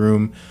tiny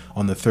room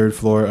on the 3rd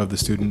floor of the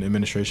Student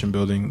Administration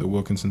Building, the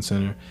Wilkinson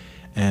Center.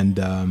 And,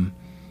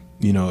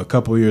 a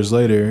couple of years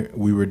later,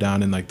 we were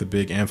down in like the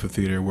big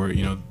amphitheater where,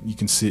 you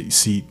can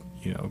seat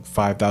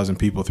 5,000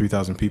 people,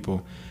 3,000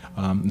 people.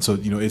 And so,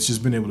 it's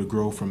just been able to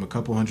grow from a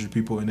couple hundred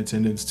people in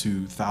attendance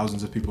to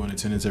thousands of people in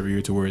attendance every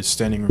year, to where it's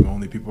standing room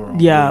only. People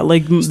are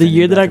like the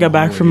year that I got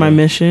back from my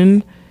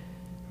mission,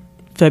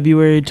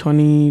 February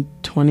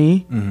 2020,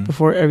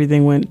 before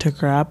everything went to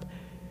crap,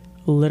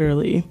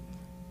 literally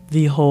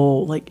the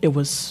whole, it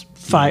was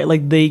fire.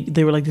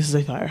 They were like, this is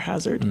a fire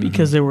hazard,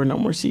 because there were no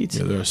more seats.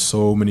 Yeah, there are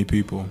so many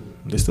people.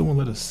 They still won't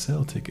let us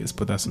sell tickets,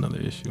 but that's another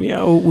issue.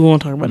 Yeah, we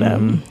won't talk about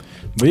that.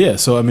 But yeah,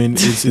 so I mean,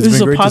 it's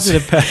been great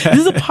positive. This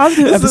is a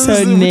positive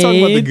episode, Nate. We're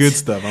talking about the good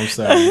stuff. I'm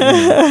sorry.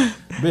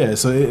 But yeah,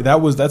 so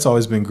that's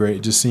always been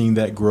great, just seeing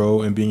that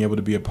grow and being able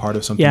to be a part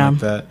of something like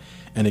that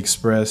and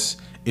express.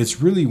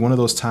 It's really one of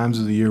those times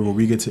of the year where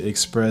we get to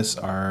express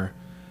our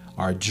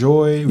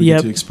joy, we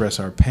get to express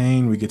our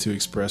pain, we get to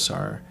express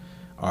our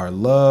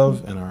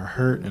love and our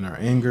hurt and our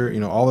anger.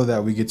 All of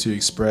that we get to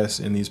express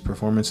in these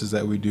performances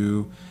that we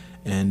do,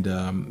 and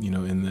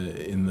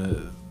in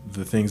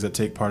the things that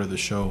take part of the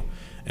show.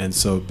 And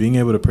so being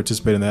able to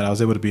participate in that, I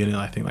was able to be in it,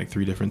 I think,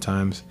 3 different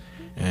times,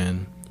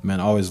 and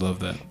man, I always love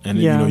that. And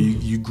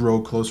you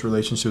grow close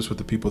relationships with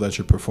the people that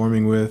you're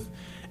performing with.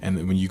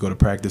 And when you go to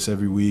practice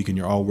every week and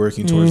you're all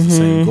working towards the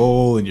same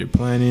goal, and you're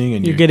planning,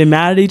 and you're getting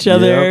mad at each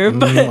other,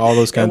 but all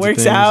those kinds of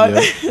things. It works out.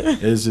 Yeah.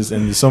 It's just,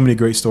 and there's so many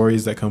great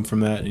stories that come from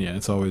that. And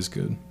it's always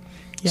good.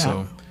 Yeah.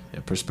 So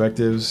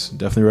Perspectives,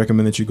 definitely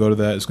recommend that you go to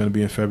that. It's going to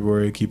be in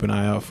February. Keep an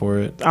eye out for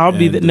it. I'll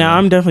be now.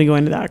 I'm definitely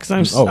going to that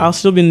because I'll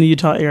still be in the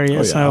Utah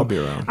area. So I'll be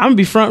around. I'm gonna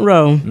be front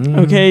row.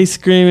 Okay,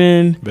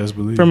 screaming. Best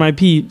believe for my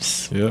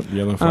peeps. Yep,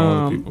 yelling for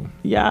all the people.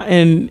 Yeah,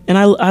 and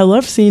I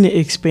love seeing it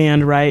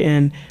expand, right?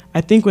 And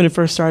I think when it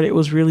first started, it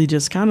was really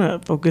just kind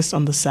of focused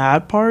on the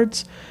sad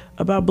parts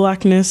about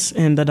Blackness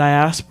and the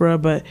diaspora,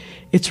 but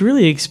it's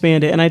really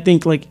expanded. And I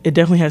think it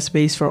definitely has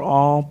space for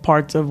all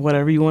parts of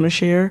whatever you want to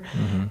share.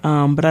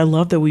 But I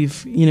love that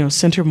we've,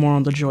 centered more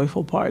on the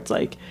joyful parts.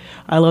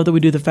 I love that we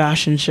do the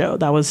fashion show.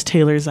 That was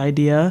Taylor's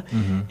idea.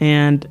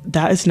 And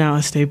that is now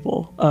a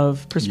staple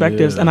of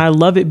Perspectives. Yeah. And I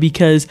love it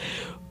because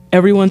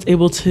everyone's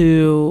able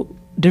to,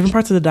 different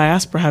parts of the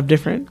diaspora have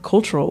different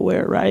cultural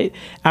wear, right?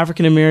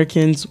 African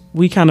Americans,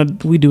 we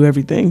do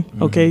everything.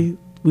 Okay.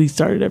 We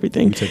started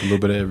everything. We take a little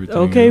bit of everything.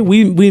 Okay,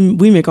 we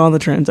make all the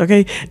trends.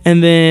 Okay,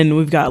 and then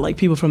we've got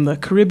people from the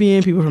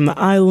Caribbean, people from the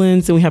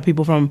islands, and we have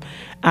people from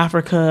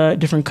Africa,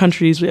 different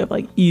countries. We have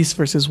East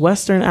versus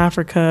Western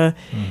Africa,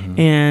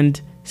 and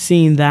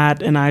seeing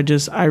that, and I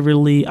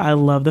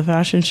love the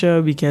fashion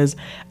show because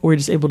we're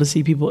just able to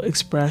see people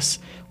express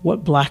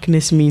what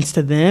blackness means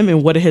to them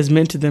and what it has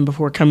meant to them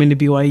before coming to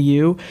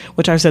BYU,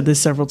 which I've said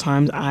this several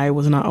times. I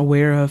was not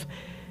aware of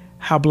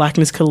how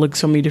blackness could look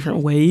so many different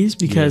ways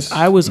because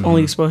I was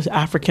only exposed to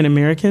African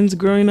Americans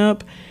growing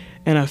up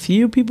and a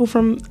few people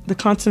from the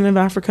continent of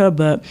Africa,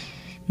 but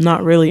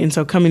not really. And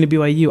so coming to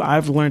BYU,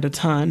 I've learned a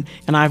ton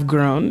and I've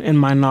grown in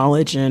my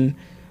knowledge and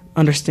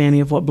understanding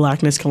of what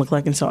blackness can look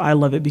like. And so I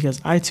love it because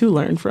I too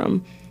learn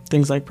from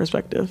things like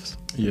perspectives.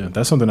 Yeah,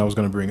 that's something I was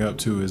going to bring up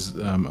too, is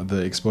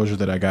the exposure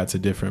that I got to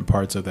different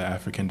parts of the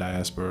African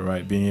diaspora,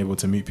 right? Being able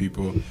to meet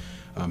people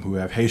who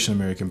have Haitian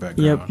American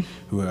background,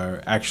 who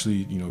are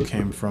actually,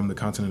 came from the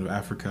continent of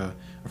Africa,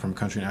 or from a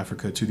country in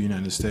Africa to the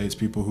United States,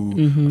 people who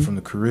are from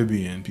the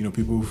Caribbean,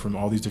 people from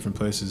all these different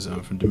places,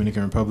 from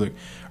Dominican Republic,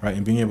 right?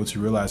 And being able to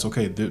realize,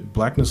 okay,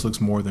 blackness looks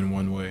more than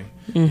one way,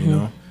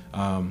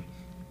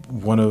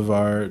 one of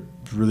our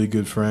really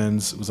good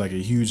friends was like a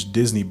huge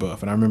Disney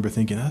buff, and I remember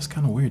thinking that's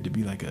kind of weird to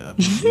be like a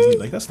Disney,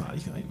 like that's not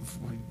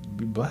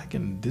be black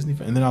and Disney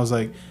fan. And then I was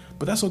like,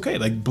 but that's okay.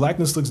 Like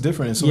blackness looks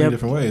different in so many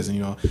different ways.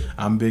 And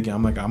I'm a big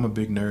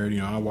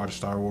nerd. I watch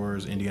Star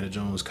Wars, Indiana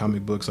Jones,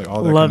 comic books, like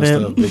all that kind of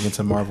stuff. Big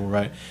into Marvel,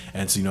 right?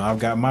 And so I've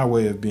got my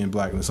way of being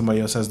black, and then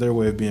somebody else has their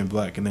way of being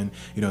black. And then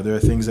there are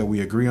things that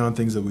we agree on,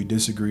 things that we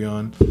disagree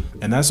on,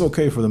 and that's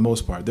okay for the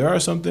most part. There are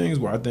some things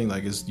where I think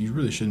you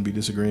really shouldn't be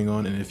disagreeing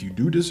on, and if you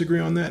do disagree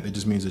on that, it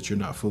just means that you're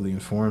not fully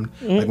informed.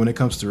 Like when it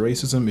comes to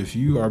racism, if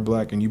you are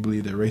black and you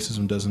believe that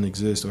racism doesn't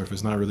exist, or if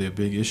it's not really a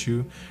big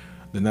issue,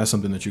 then that's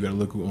something that you got to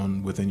look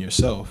on within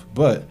yourself.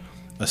 But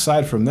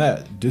aside from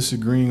that,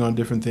 disagreeing on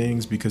different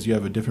things because you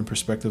have a different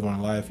perspective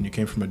on life and you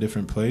came from a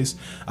different place,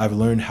 I've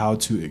learned how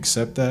to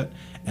accept that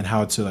and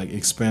how to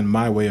expand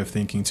my way of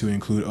thinking to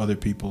include other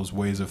people's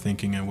ways of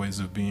thinking and ways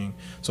of being.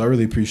 So I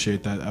really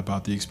appreciate that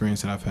about the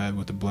experience that I've had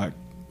with the black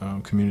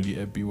community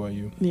at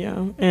BYU.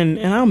 Yeah, and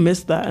I'll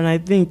miss that. And I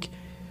think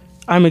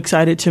I'm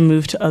excited to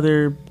move to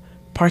other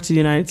parts of the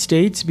United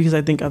States because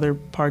I think other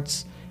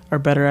parts are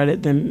better at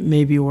it than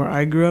maybe where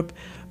I grew up.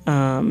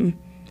 And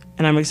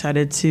I'm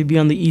excited to be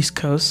on the East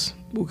Coast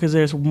because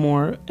there's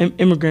more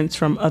immigrants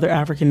from other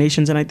African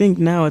nations. And I think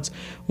now it's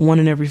 1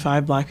 in every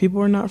 5 black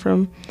people are not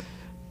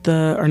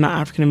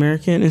African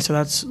American. And so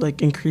that's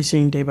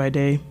increasing day by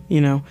day,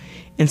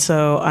 And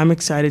so I'm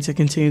excited to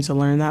continue to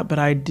learn that, but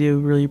I do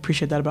really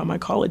appreciate that about my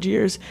college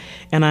years.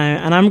 And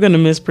I'm going to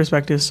miss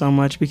perspective so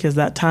much because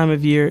that time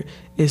of year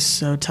is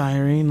so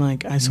tiring.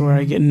 I swear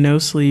I get no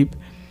sleep.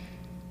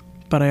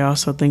 But I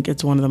also think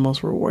it's one of the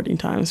most rewarding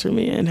times for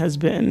me and has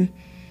been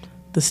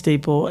the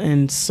staple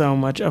in so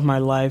much of my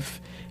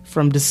life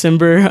from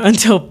December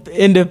until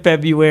end of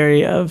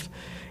February of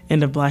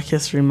end of Black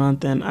History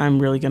Month. And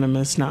I'm really going to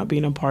miss not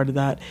being a part of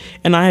that.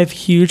 And I have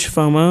huge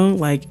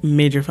FOMO,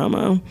 major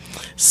FOMO.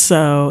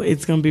 So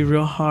it's going to be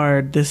real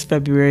hard this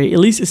February, at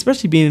least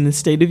especially being in the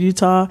state of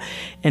Utah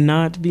and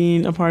not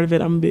being a part of it.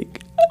 I'm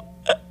big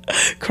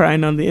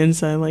crying on the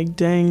inside,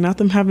 dang, not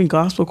them having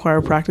gospel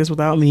choir practice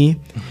without me.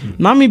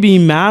 Not me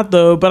being mad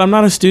though, but I'm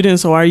not a student,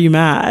 so why are you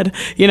mad?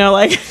 I'm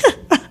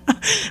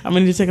gonna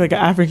need to take an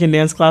African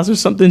dance class or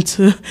something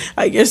to,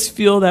 I guess,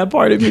 feel that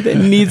part of me that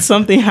needs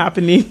something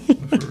happening.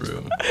 For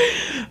real.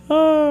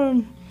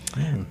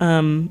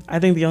 I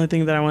think the only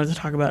thing that I wanted to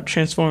talk about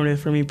transformative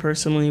for me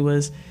personally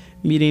was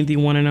meeting the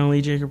one and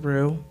only Jacob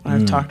Rue.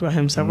 I've talked about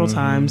him several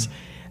times,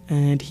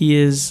 and he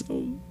is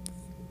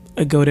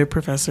a go-to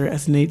professor,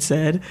 as Nate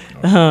said,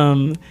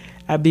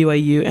 at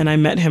BYU. And I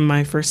met him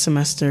my first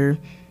semester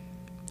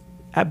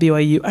at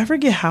BYU. I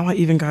forget how I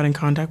even got in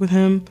contact with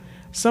him.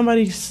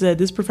 Somebody said,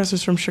 this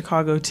professor's from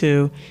Chicago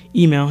too,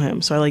 email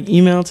him. So I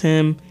emailed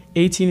him,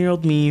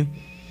 18-year-old me.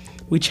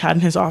 We chatted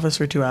in his office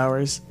for 2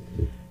 hours.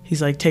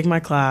 He's like, take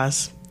my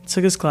class.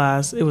 Took his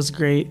class. It was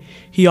great.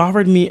 He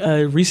offered me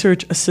a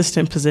research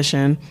assistant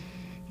position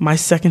my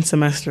second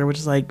semester, which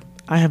is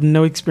I have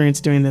no experience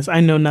doing this.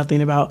 I know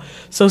nothing about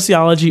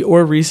sociology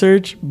or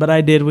research, but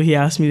I did what he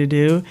asked me to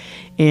do.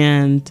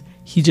 And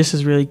he just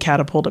has really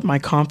catapulted my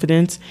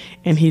confidence.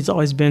 And he's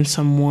always been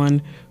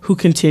someone who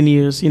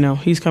continues.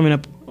 He's coming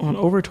up on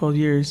over 12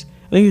 years.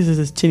 I think this is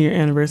his 10-year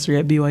anniversary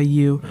at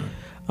BYU,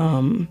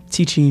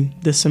 teaching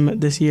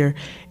this year.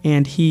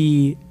 And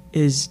he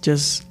is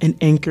just an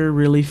anchor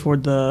really for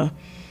the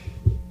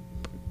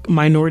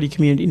minority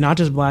community, not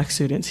just black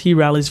students. He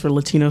rallies for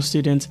Latino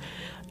students,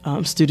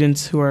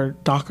 students who are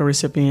DACA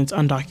recipients,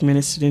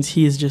 undocumented students.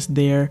 He is just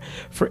there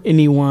for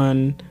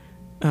anyone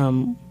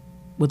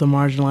with a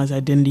marginalized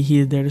identity. He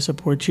is there to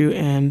support you.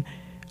 And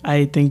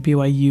I think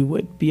BYU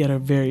would be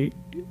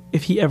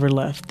if he ever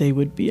left, they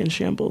would be in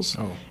shambles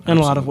in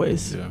a lot of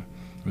ways. Yeah.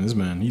 I mean, this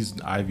man,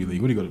 he's Ivy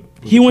League. What did he go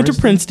to? He went to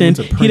Princeton.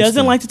 He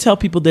doesn't like to tell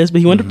people this,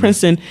 but he went to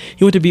Princeton.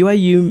 He went to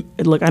BYU.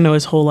 Look, I know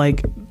his whole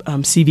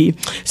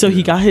CV. So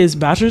he got his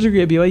bachelor's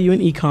degree at BYU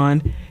in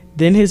econ,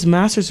 then his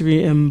master's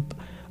degree in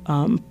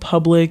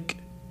public,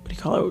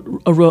 urban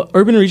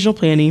and regional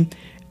planning,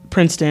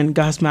 Princeton.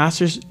 Got his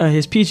master's,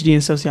 his PhD in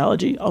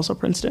sociology, also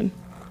Princeton.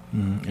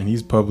 And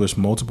he's published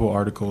multiple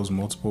articles,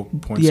 multiple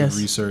points of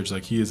research.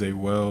 Like, he is a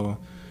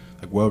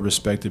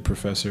well-respected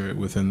professor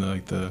within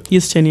the he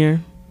has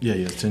tenure. Yeah,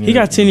 he has tenure. He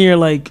got tenure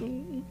like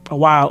a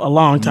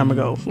long time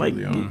ago. Like,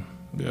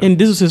 and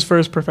this was his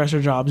first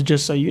professor job,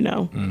 just so you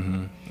know.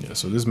 Yeah,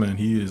 so this man,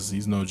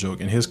 he's no joke.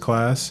 In his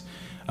class,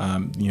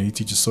 he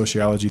teaches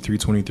sociology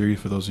 323.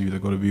 For those of you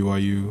that go to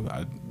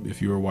BYU,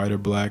 if you are white or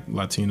black,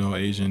 Latino,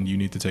 Asian, you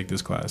need to take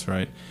this class,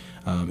 right?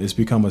 It's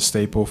become a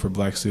staple for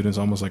black students,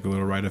 almost like a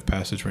little rite of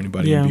passage for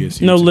anybody in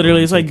BSU. No,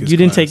 literally, it's like, you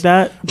didn't take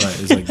that?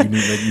 Right. It's like, you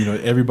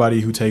need,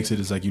 everybody who takes it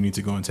is like, you need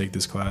to go and take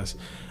this class,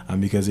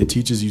 because it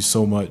teaches you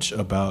so much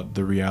about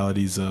the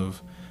realities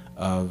of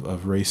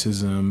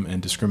racism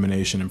and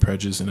discrimination and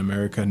prejudice in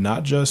America,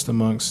 not just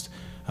amongst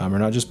or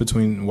not just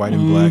between white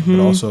and black, but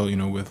also,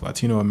 with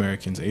Latino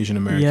Americans, Asian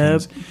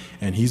Americans.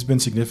 And he's been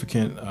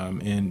significant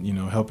in,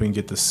 helping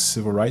get the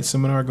civil rights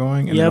seminar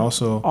going. And then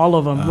also all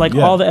of them,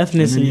 all the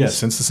ethnicities. Then,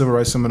 since the civil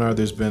rights seminar,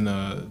 there's been,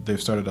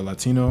 they've started a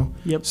Latino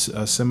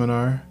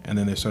seminar, and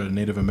then they've started a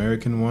Native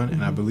American one.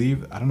 And I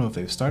don't know if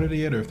they've started it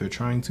yet or if they're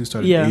trying to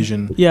start an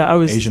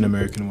Asian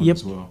American one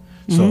as well.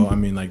 So, I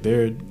mean, like,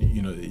 they're,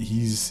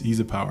 he's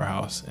a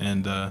powerhouse.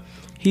 And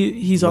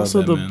he's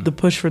also the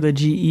push for the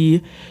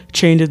GE,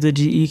 change of the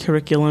GE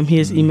curriculum. He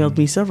has emailed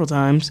me several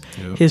times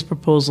his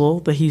proposal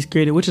that he's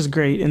created, which is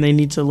great, and they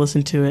need to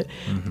listen to it.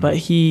 But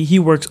he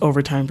works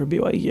overtime for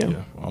BYU.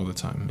 Yeah, all the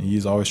time.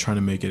 He's always trying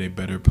to make it a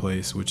better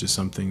place, which is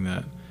something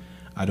that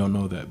I don't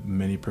know that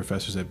many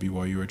professors at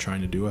BYU are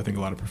trying to do. I think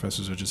a lot of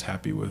professors are just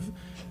happy with,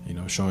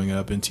 showing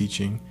up and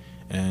teaching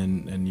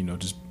and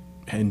just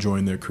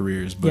enjoying their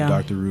careers. But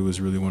Dr. Rue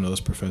is really one of those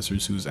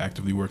professors who's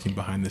actively working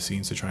behind the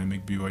scenes to try and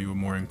make BYU a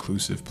more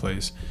inclusive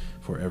place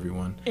for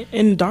everyone.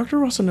 And Dr.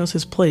 Rue also knows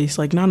his place,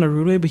 like, not in a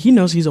rude way, but he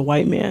knows he's a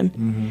white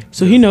man.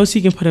 So he knows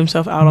he can put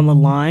himself out on the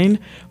line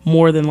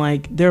more than,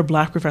 like, there are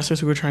black professors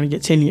who are trying to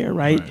get tenure,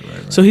 right?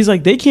 So he's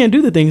like, they can't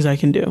do the things I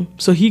can do.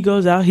 So he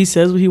goes out, he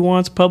says what he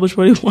wants, publish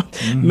what he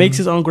wants, makes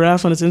his own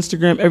graphs on his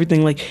Instagram,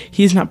 everything. Like,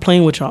 he's not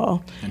playing with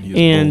y'all. And he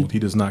is bold. He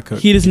does not cut.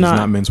 He does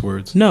not mince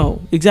words.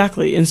 No,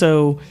 exactly. And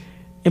so,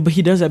 but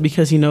he does that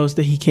because he knows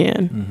that he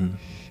can.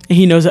 And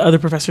he knows that other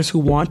professors who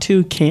want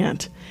to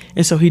can't.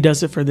 And so he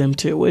does it for them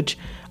too, which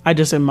I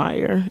just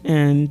admire.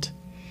 And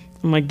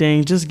I'm like,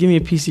 dang, just give me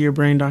a piece of your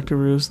brain, Dr.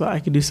 Rue, so that I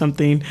can do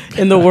something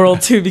in the world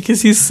too,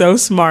 because he's so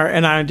smart.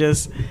 And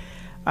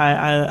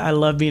I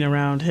love being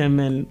around him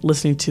and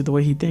listening to the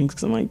way he thinks,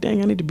 because I'm like,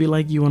 dang, I need to be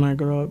like you when I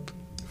grow up.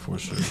 For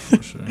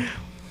sure.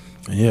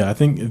 Yeah, I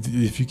think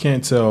if you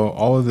can't tell,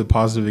 all of the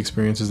positive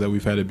experiences that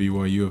we've had at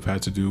BYU have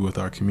had to do with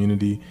our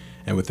community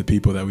and with the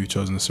people that we've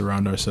chosen to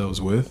surround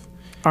ourselves with.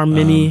 Our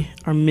mini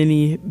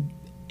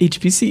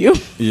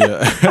HBCU. Yeah,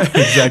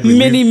 exactly.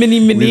 Mini.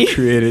 We've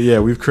created our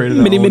own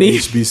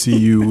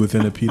HBCU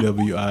within a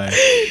PWI.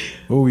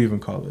 What do we even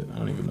call it? I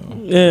don't even know.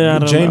 Yeah, I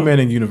don't Jane know.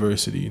 Manning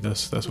University.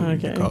 That's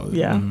what we call it.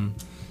 Yeah.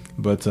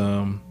 But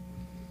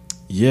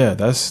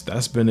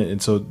that's been it.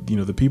 And so,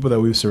 the people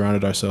that we've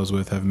surrounded ourselves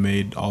with have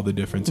made all the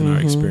difference in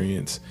our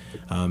experience.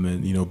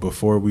 And,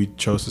 before we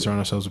chose to surround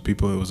ourselves with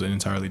people, it was an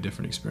entirely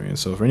different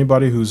experience. So for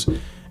anybody who's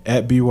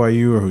at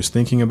BYU or who's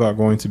thinking about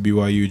going to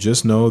BYU,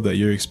 just know that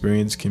your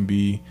experience can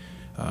be,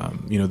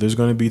 there's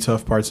going to be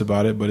tough parts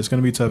about it, but it's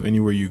going to be tough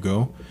anywhere you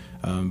go.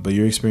 But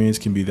your experience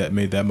can be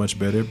made that much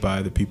better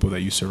by the people that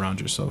you surround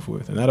yourself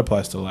with. And that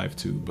applies to life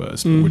too,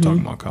 but we're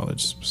talking about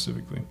college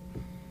specifically.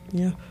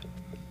 Yeah.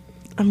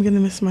 I'm going to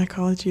miss my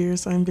college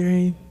years. I'm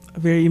very,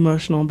 very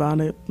emotional about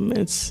it.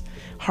 It's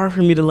hard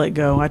for me to let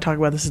go. I talk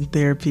about this in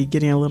therapy,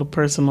 getting a little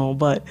personal,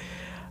 but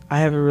I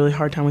have a really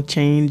hard time with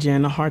change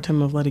and a hard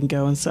time of letting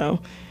go. And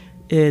so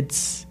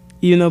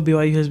even though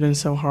BYU has been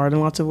so hard in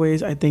lots of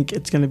ways, I think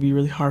it's going to be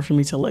really hard for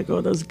me to let go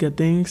of those good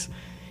things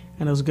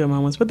and those good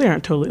moments, but they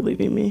aren't totally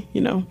leaving me,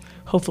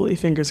 Hopefully,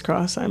 fingers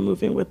crossed, I'm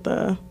moving with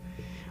our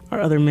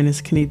other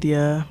Menace,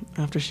 Kenithia,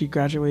 after she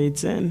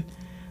graduates, and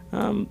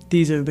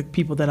these are the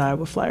people that I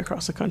would fly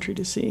across the country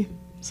to see.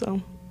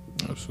 So,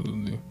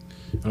 absolutely.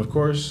 And of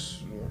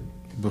course,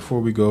 before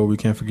we go, we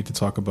can't forget to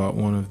talk about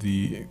one of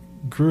the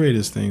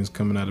greatest things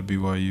coming out of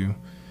BYU,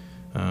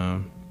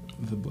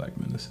 the Black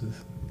Menaces.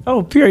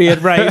 Oh,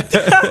 period, right.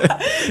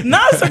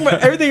 Now it's talking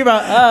about everything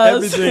about us.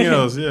 Everything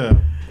else, yeah.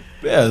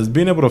 Yeah, it's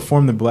being able to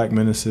form the Black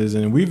Menaces,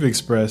 and we've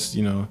expressed,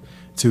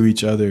 to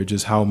each other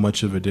just how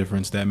much of a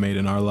difference that made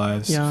in our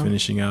lives,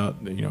 finishing out,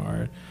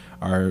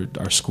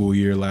 our school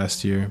year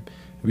last year.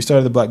 We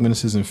started the Black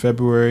Menaces in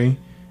February,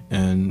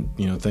 and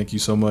thank you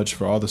so much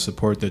for all the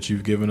support that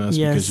you've given us,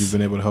 because you've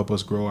been able to help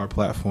us grow our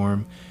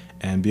platform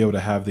and be able to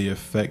have the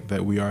effect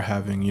that we are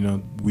having.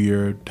 We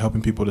are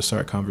helping people to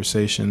start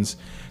conversations.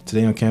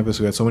 Today on campus,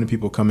 we had so many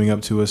people coming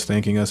up to us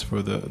thanking us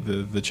for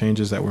the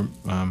changes that we're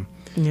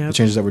the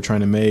changes that we're trying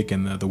to make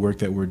and the work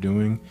that we're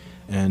doing.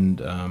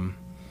 And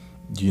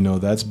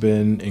that's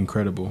been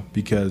incredible,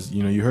 because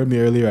you heard me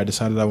earlier. I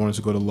decided I wanted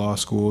to go to law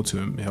school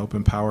to help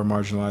empower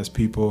marginalized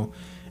people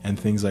and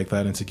things like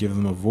that, and to give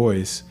them a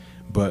voice.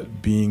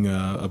 But being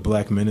a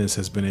Black Menace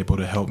has been able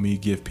to help me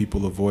give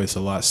people a voice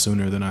a lot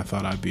sooner than I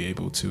thought I'd be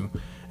able to.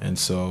 And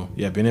so,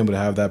 yeah, being able to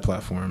have that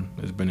platform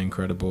has been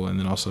incredible. And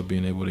then also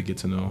being able to get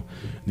to know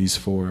these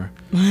 4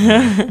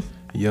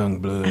 young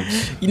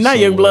bloods. Not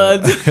young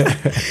bloods.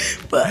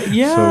 But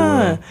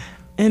yeah.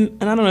 And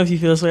I don't know if you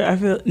feel this way. I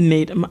feel,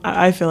 Nate,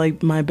 I feel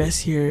like my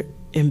best year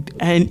in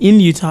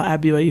Utah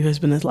at BYU has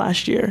been this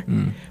last year,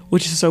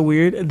 which is so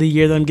weird. The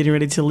year that I'm getting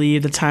ready to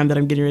leave, the time that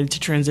I'm getting ready to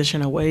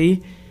transition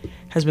away,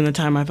 has been the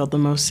time I felt the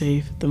most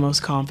safe, the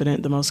most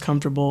confident, the most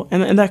comfortable.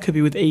 And that could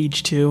be with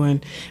age too,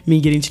 and me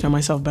getting to know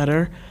myself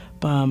better.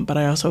 But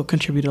I also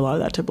contribute a lot of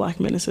that to Black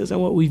Menaces and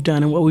what we've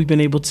done and what we've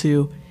been able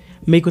to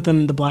make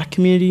within the Black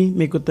community,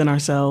 make within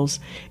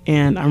ourselves.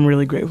 And I'm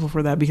really grateful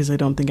for that, because I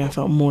don't think I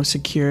felt more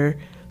secure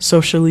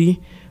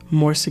socially,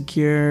 more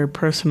secure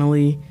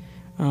personally,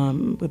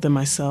 within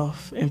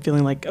myself, and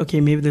feeling like, okay,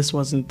 maybe this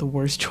wasn't the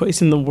worst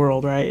choice in the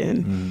world, right?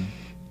 And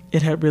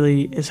it's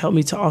helped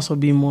me to also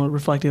be more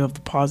reflective of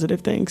the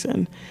positive things,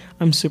 and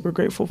I'm super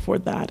grateful for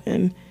that.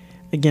 And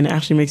again, it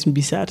actually makes me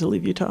be sad to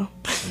leave Utah,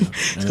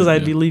 because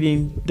I'd be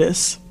leaving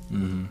this.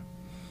 And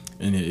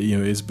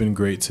it's been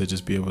great to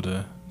just be able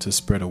to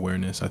spread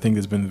awareness. I think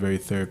it's been very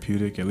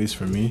therapeutic, at least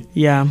for me.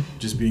 Yeah,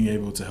 just being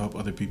able to help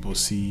other people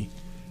see,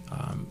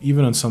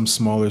 even on some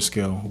smaller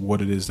scale,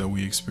 what it is that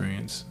we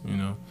experience.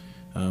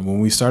 When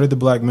we started the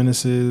Black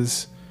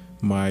Menaces,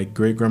 my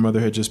great grandmother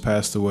had just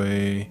passed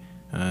away.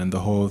 And the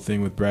whole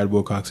thing with Brad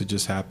Wilcox had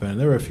just happened.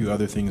 There were a few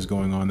other things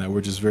going on that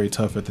were just very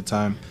tough at the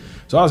time.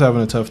 So I was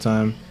having a tough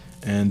time.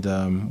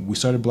 And we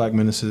started Black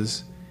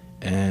Menaces,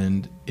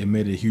 and it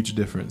made a huge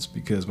difference,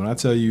 because when I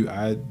tell you,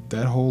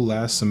 that whole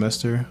last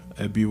semester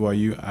at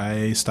BYU,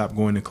 I stopped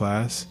going to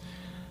class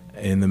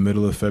in the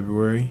middle of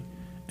February.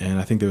 And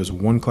I think there was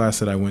one class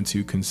that I went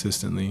to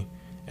consistently,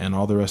 and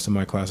all the rest of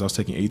my classes, I was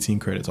taking 18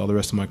 credits. All the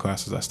rest of my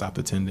classes I stopped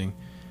attending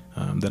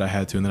that I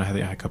had to, and then I had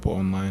a couple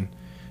online.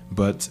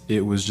 But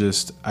it was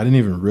just, I didn't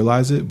even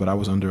realize it, but I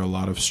was under a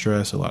lot of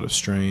stress, a lot of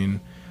strain,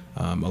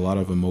 a lot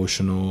of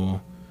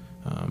emotional,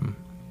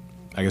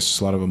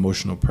 just a lot of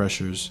emotional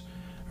pressures,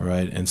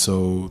 right? And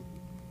so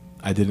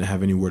I didn't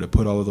have anywhere to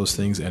put all of those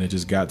things, and it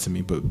just got to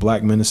me. But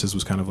Black Menaces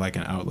was kind of like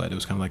an outlet. It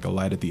was kind of like a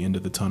light at the end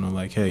of the tunnel,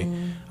 like, hey,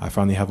 I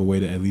finally have a way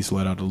to at least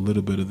let out a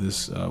little bit of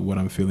this, what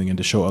I'm feeling, and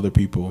to show other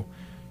people,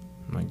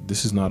 like,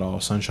 this is not all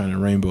sunshine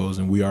and rainbows,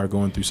 and we are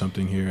going through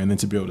something here. And then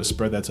to be able to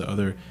spread that to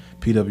other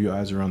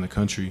PWIs around the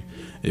country,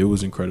 it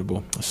was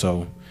incredible.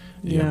 So,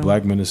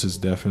 Black Menaces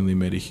definitely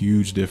made a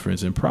huge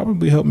difference, and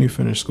probably helped me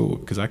finish school,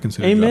 because I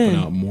considered dropping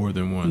out more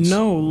than once.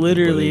 No,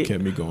 literally. But it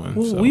kept me going.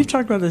 Well, we've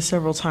talked about this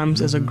several times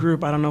as a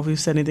group. I don't know if we've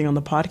said anything on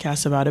the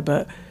podcast about it,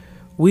 but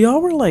we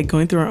all were like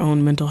going through our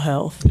own mental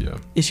health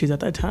issues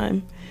at that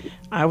time.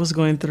 I was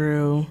going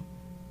through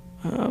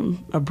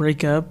a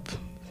breakup,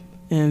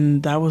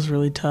 and that was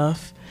really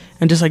tough.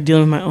 And just like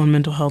dealing with my own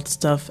mental health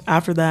stuff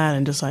after that,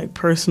 and just like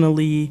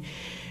personally,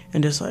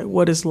 and just like,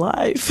 what is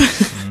life?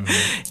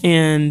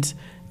 And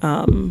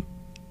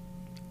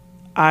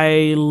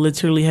I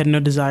literally had no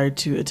desire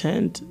to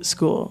attend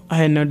school. I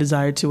had no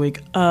desire to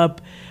wake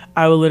up.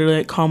 I would literally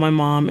like call my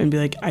mom and be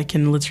like, I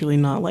can literally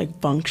not like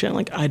function.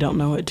 Like, I don't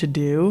know what to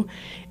do.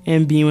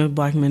 And being with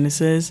Black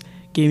Menaces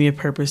gave me a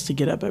purpose to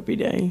get up every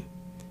day.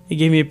 It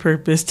gave me a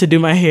purpose to do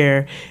my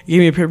hair. It gave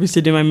me a purpose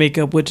to do my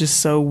makeup, which is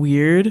so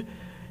weird.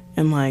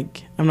 And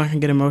like, I'm not gonna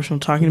get emotional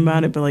talking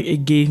about it, but like,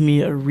 it gave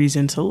me a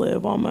reason to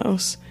live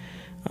almost.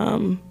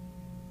 And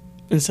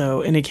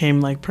it came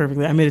like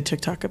perfectly. I made a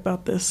TikTok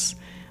about this.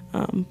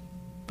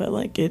 But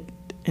like it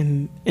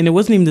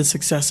wasn't even the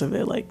success of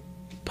it, like,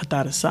 put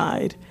that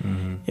aside.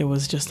 It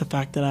was just the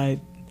fact that I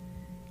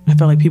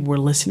felt like people were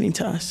listening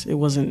to us. It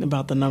wasn't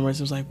about the numbers.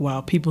 It was like,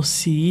 wow, people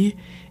see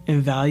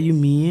and value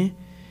me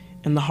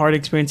and the hard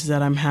experiences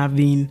that I'm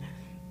having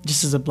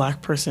just as a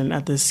Black person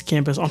at this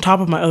campus, on top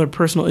of my other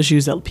personal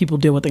issues that people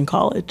deal with in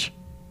college.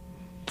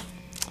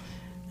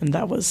 And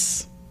that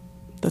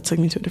took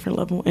me to a different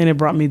level. And it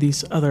brought me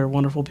these other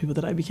wonderful people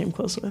that I became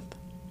close with.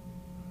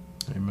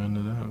 Amen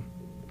to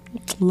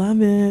that.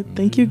 Love it.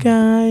 Thank you,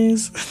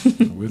 guys.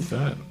 With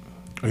that,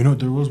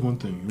 there was one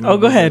thing.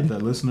 Go ahead.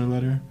 That listener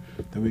letter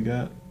that we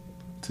got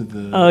to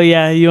the. Oh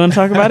yeah, you want to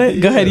talk about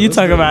it? Go ahead. You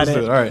talk about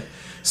it. All right.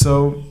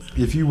 So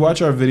if you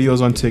watch our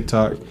videos on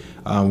TikTok,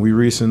 we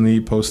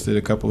recently posted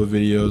a couple of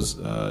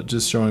videos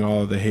just showing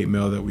all of the hate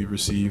mail that we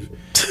receive.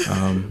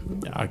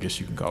 I guess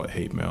you can call it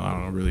hate mail. I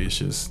don't know. Really, it's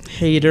just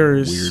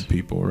haters, weird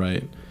people,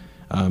 right?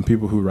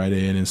 People who write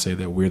in and say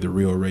that we're the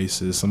real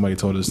racists. Somebody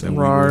told us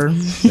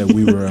that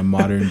we were a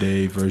modern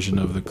day version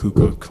of the Ku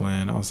Klux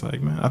Klan. I was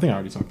like, man, I think I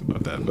already talked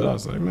about that, but I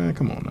was like, man,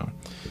 come on now.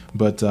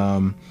 But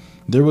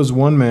there was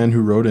one man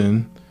who wrote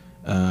in,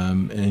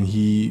 and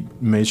he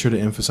made sure to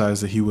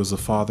emphasize that he was a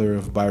father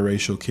of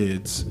biracial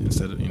kids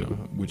instead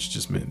of, which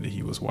just meant that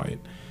he was white.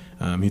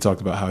 He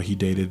talked about how he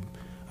dated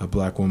a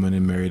Black woman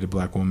and married a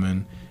Black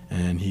woman,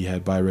 and he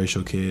had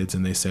biracial kids,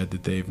 and they said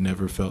that they've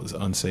never felt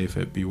unsafe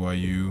at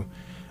BYU.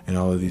 And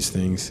all of these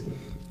things,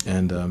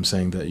 and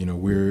saying that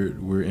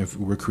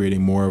we're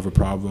creating more of a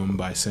problem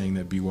by saying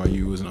that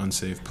BYU is an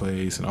unsafe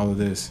place, and all of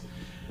this.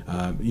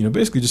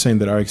 basically just saying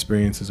that our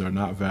experiences are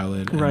not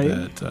valid, right.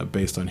 and that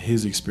based on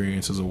his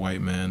experience as a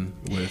white man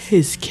with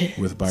his kids,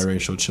 with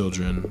biracial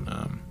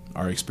children,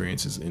 our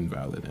experience is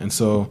invalid. And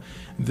so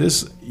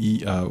this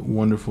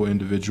wonderful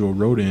individual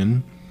wrote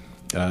in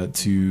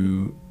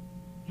to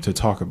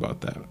talk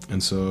about that.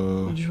 And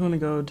so I just want to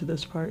go to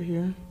this part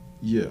here.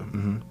 Yeah.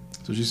 Mm-hmm.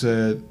 So she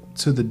said,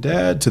 to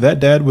that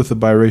dad with the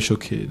biracial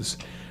kids,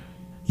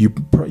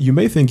 you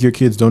may think your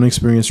kids don't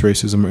experience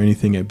racism or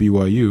anything at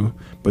BYU,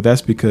 but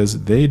that's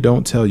because they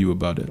don't tell you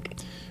about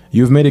it.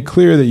 You have made it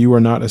clear that you are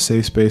not a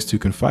safe space to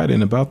confide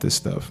in about this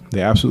stuff.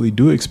 They absolutely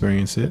do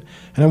experience it,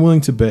 and I'm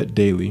willing to bet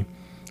daily,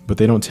 but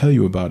they don't tell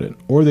you about it,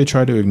 or they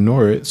try to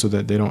ignore it so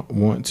that they don't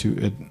want to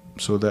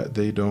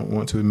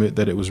admit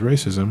that it was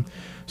racism,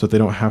 so that they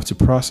don't have to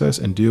process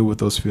and deal with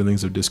those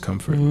feelings of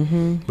discomfort.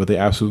 Mm-hmm. But they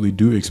absolutely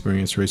do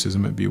experience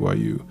racism at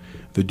BYU.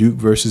 The Duke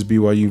versus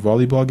BYU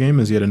volleyball game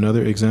is yet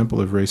another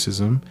example of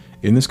racism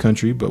in this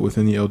country, but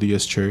within the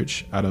LDS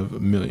Church out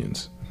of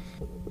millions.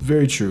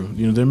 Very true.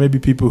 There may be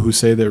people who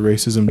say that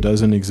racism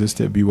doesn't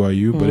exist at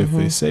BYU, but if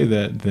they say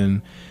that,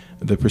 then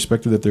the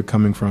perspective that they're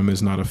coming from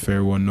is not a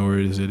fair one, nor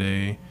is it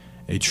a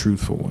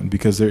truthful one,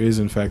 because there is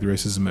in fact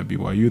racism at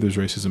BYU. There's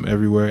racism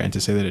everywhere, and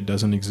to say that it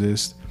doesn't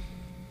exist,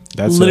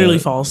 that's literally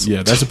false.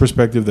 Yeah, that's a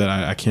perspective that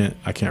I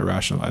can't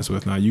rationalize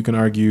with. Now, you can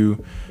argue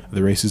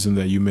the racism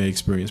that you may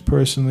experience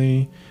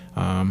personally,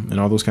 and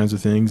all those kinds of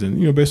things,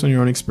 and based on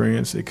your own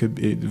experience, it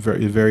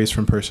varies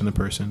from person to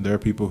person. There are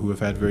people who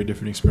have had very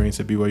different experience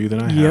at BYU than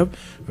I have.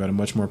 Who've had a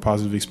much more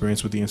positive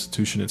experience with the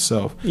institution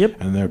itself.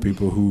 And there are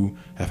people who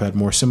have had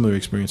more similar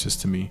experiences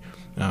to me.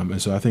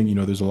 And so I think,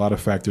 there's a lot of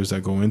factors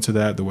that go into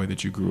that, the way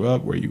that you grew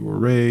up, where you were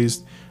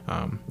raised,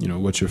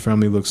 what your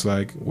family looks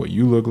like, what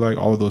you look like,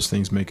 all of those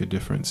things make a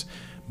difference.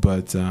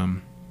 But,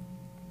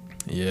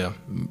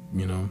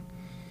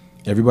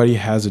 everybody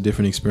has a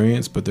different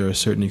experience, but there are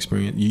certain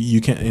experience. You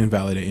can't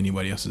invalidate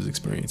anybody else's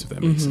experience, if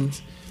that makes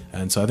sense.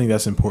 And so I think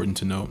that's important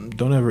to know.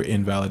 Don't ever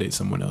invalidate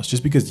someone else.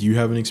 Just because you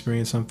haven't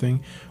experienced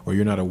something or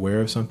you're not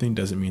aware of something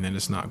doesn't mean that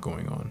it's not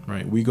going on,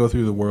 right? We go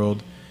through the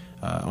world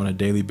on a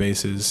daily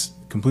basis,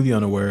 completely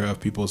unaware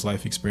of people's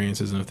life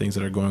experiences and the things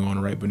that are going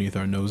on right beneath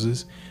our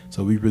noses.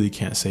 So we really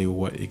can't say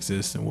what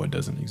exists and what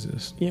doesn't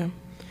exist. Yeah.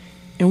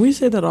 And we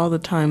say that all the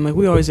time. Like,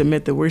 we always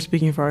admit that we're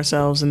speaking for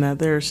ourselves and that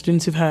there are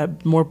students who've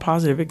had more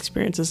positive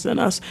experiences than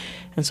us.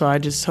 And so I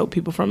just hope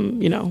people from,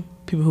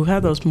 people who've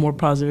had those more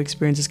positive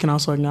experiences can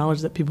also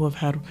acknowledge that people have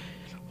had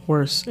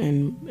worse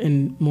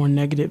and more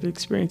negative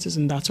experiences,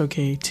 and that's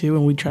okay too.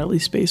 And we try to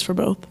leave space for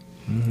both.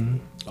 Mm-hmm.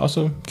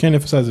 Also, can't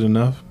emphasize it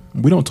enough.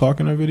 We don't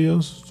talk in our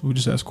videos. So we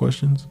just ask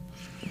questions.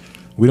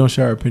 We don't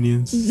share our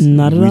opinions.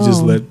 Not at all. We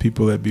just let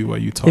people at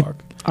BYU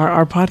talk.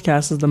 Our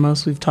podcast is the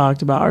most we've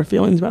talked about our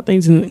feelings about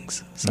things and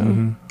things.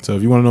 So, So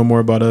if you want to know more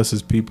about us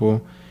as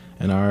people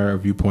and our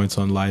viewpoints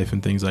on life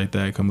and things like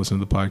that, come listen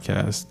to the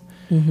podcast.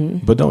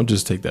 But don't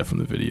just take that from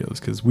the videos,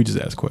 because we just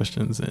ask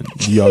questions and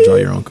y'all draw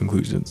your own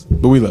conclusions.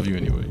 But we love you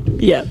anyway.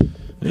 Yeah.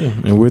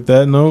 And with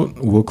that note,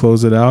 we'll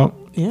close it out.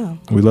 Yeah.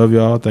 We love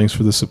y'all. Thanks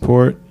for the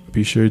support.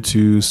 Be sure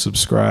to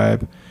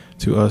subscribe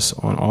to us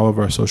on all of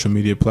our social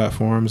media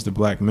platforms, the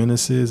Black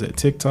Menaces at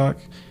TikTok,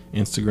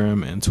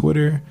 Instagram, and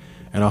Twitter,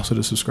 and also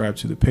to subscribe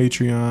to the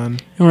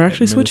Patreon. And we're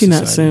actually switching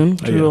that soon.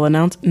 We will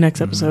announce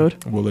next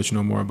episode. We'll let you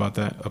know more about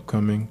that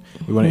upcoming.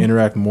 We want to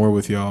interact more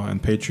with y'all,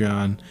 and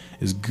Patreon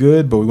is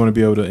good, but we want to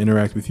be able to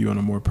interact with you on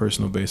a more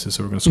personal basis,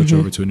 so we're going to switch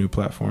over to a new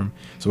platform.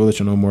 So we'll let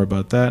you know more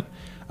about that.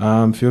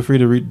 Feel free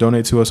to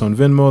donate to us on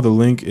Venmo. The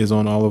link is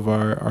on all of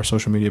our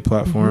social media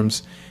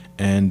platforms.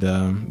 And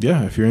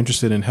if you're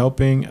interested in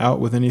helping out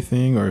with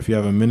anything, or if you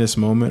have a menace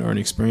moment or an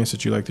experience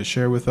that you'd like to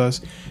share with us,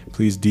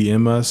 please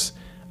DM us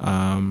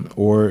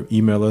or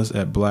email us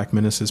at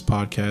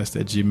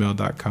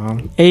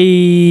blackmenacespodcast@gmail.com.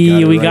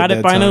 Hey, we got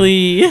it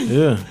finally.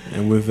 Yeah.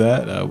 And with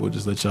that, we'll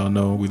just let y'all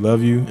know we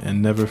love you,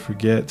 and never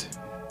forget,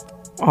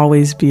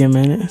 always be a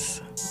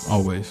menace.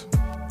 Always.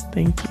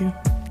 Thank you.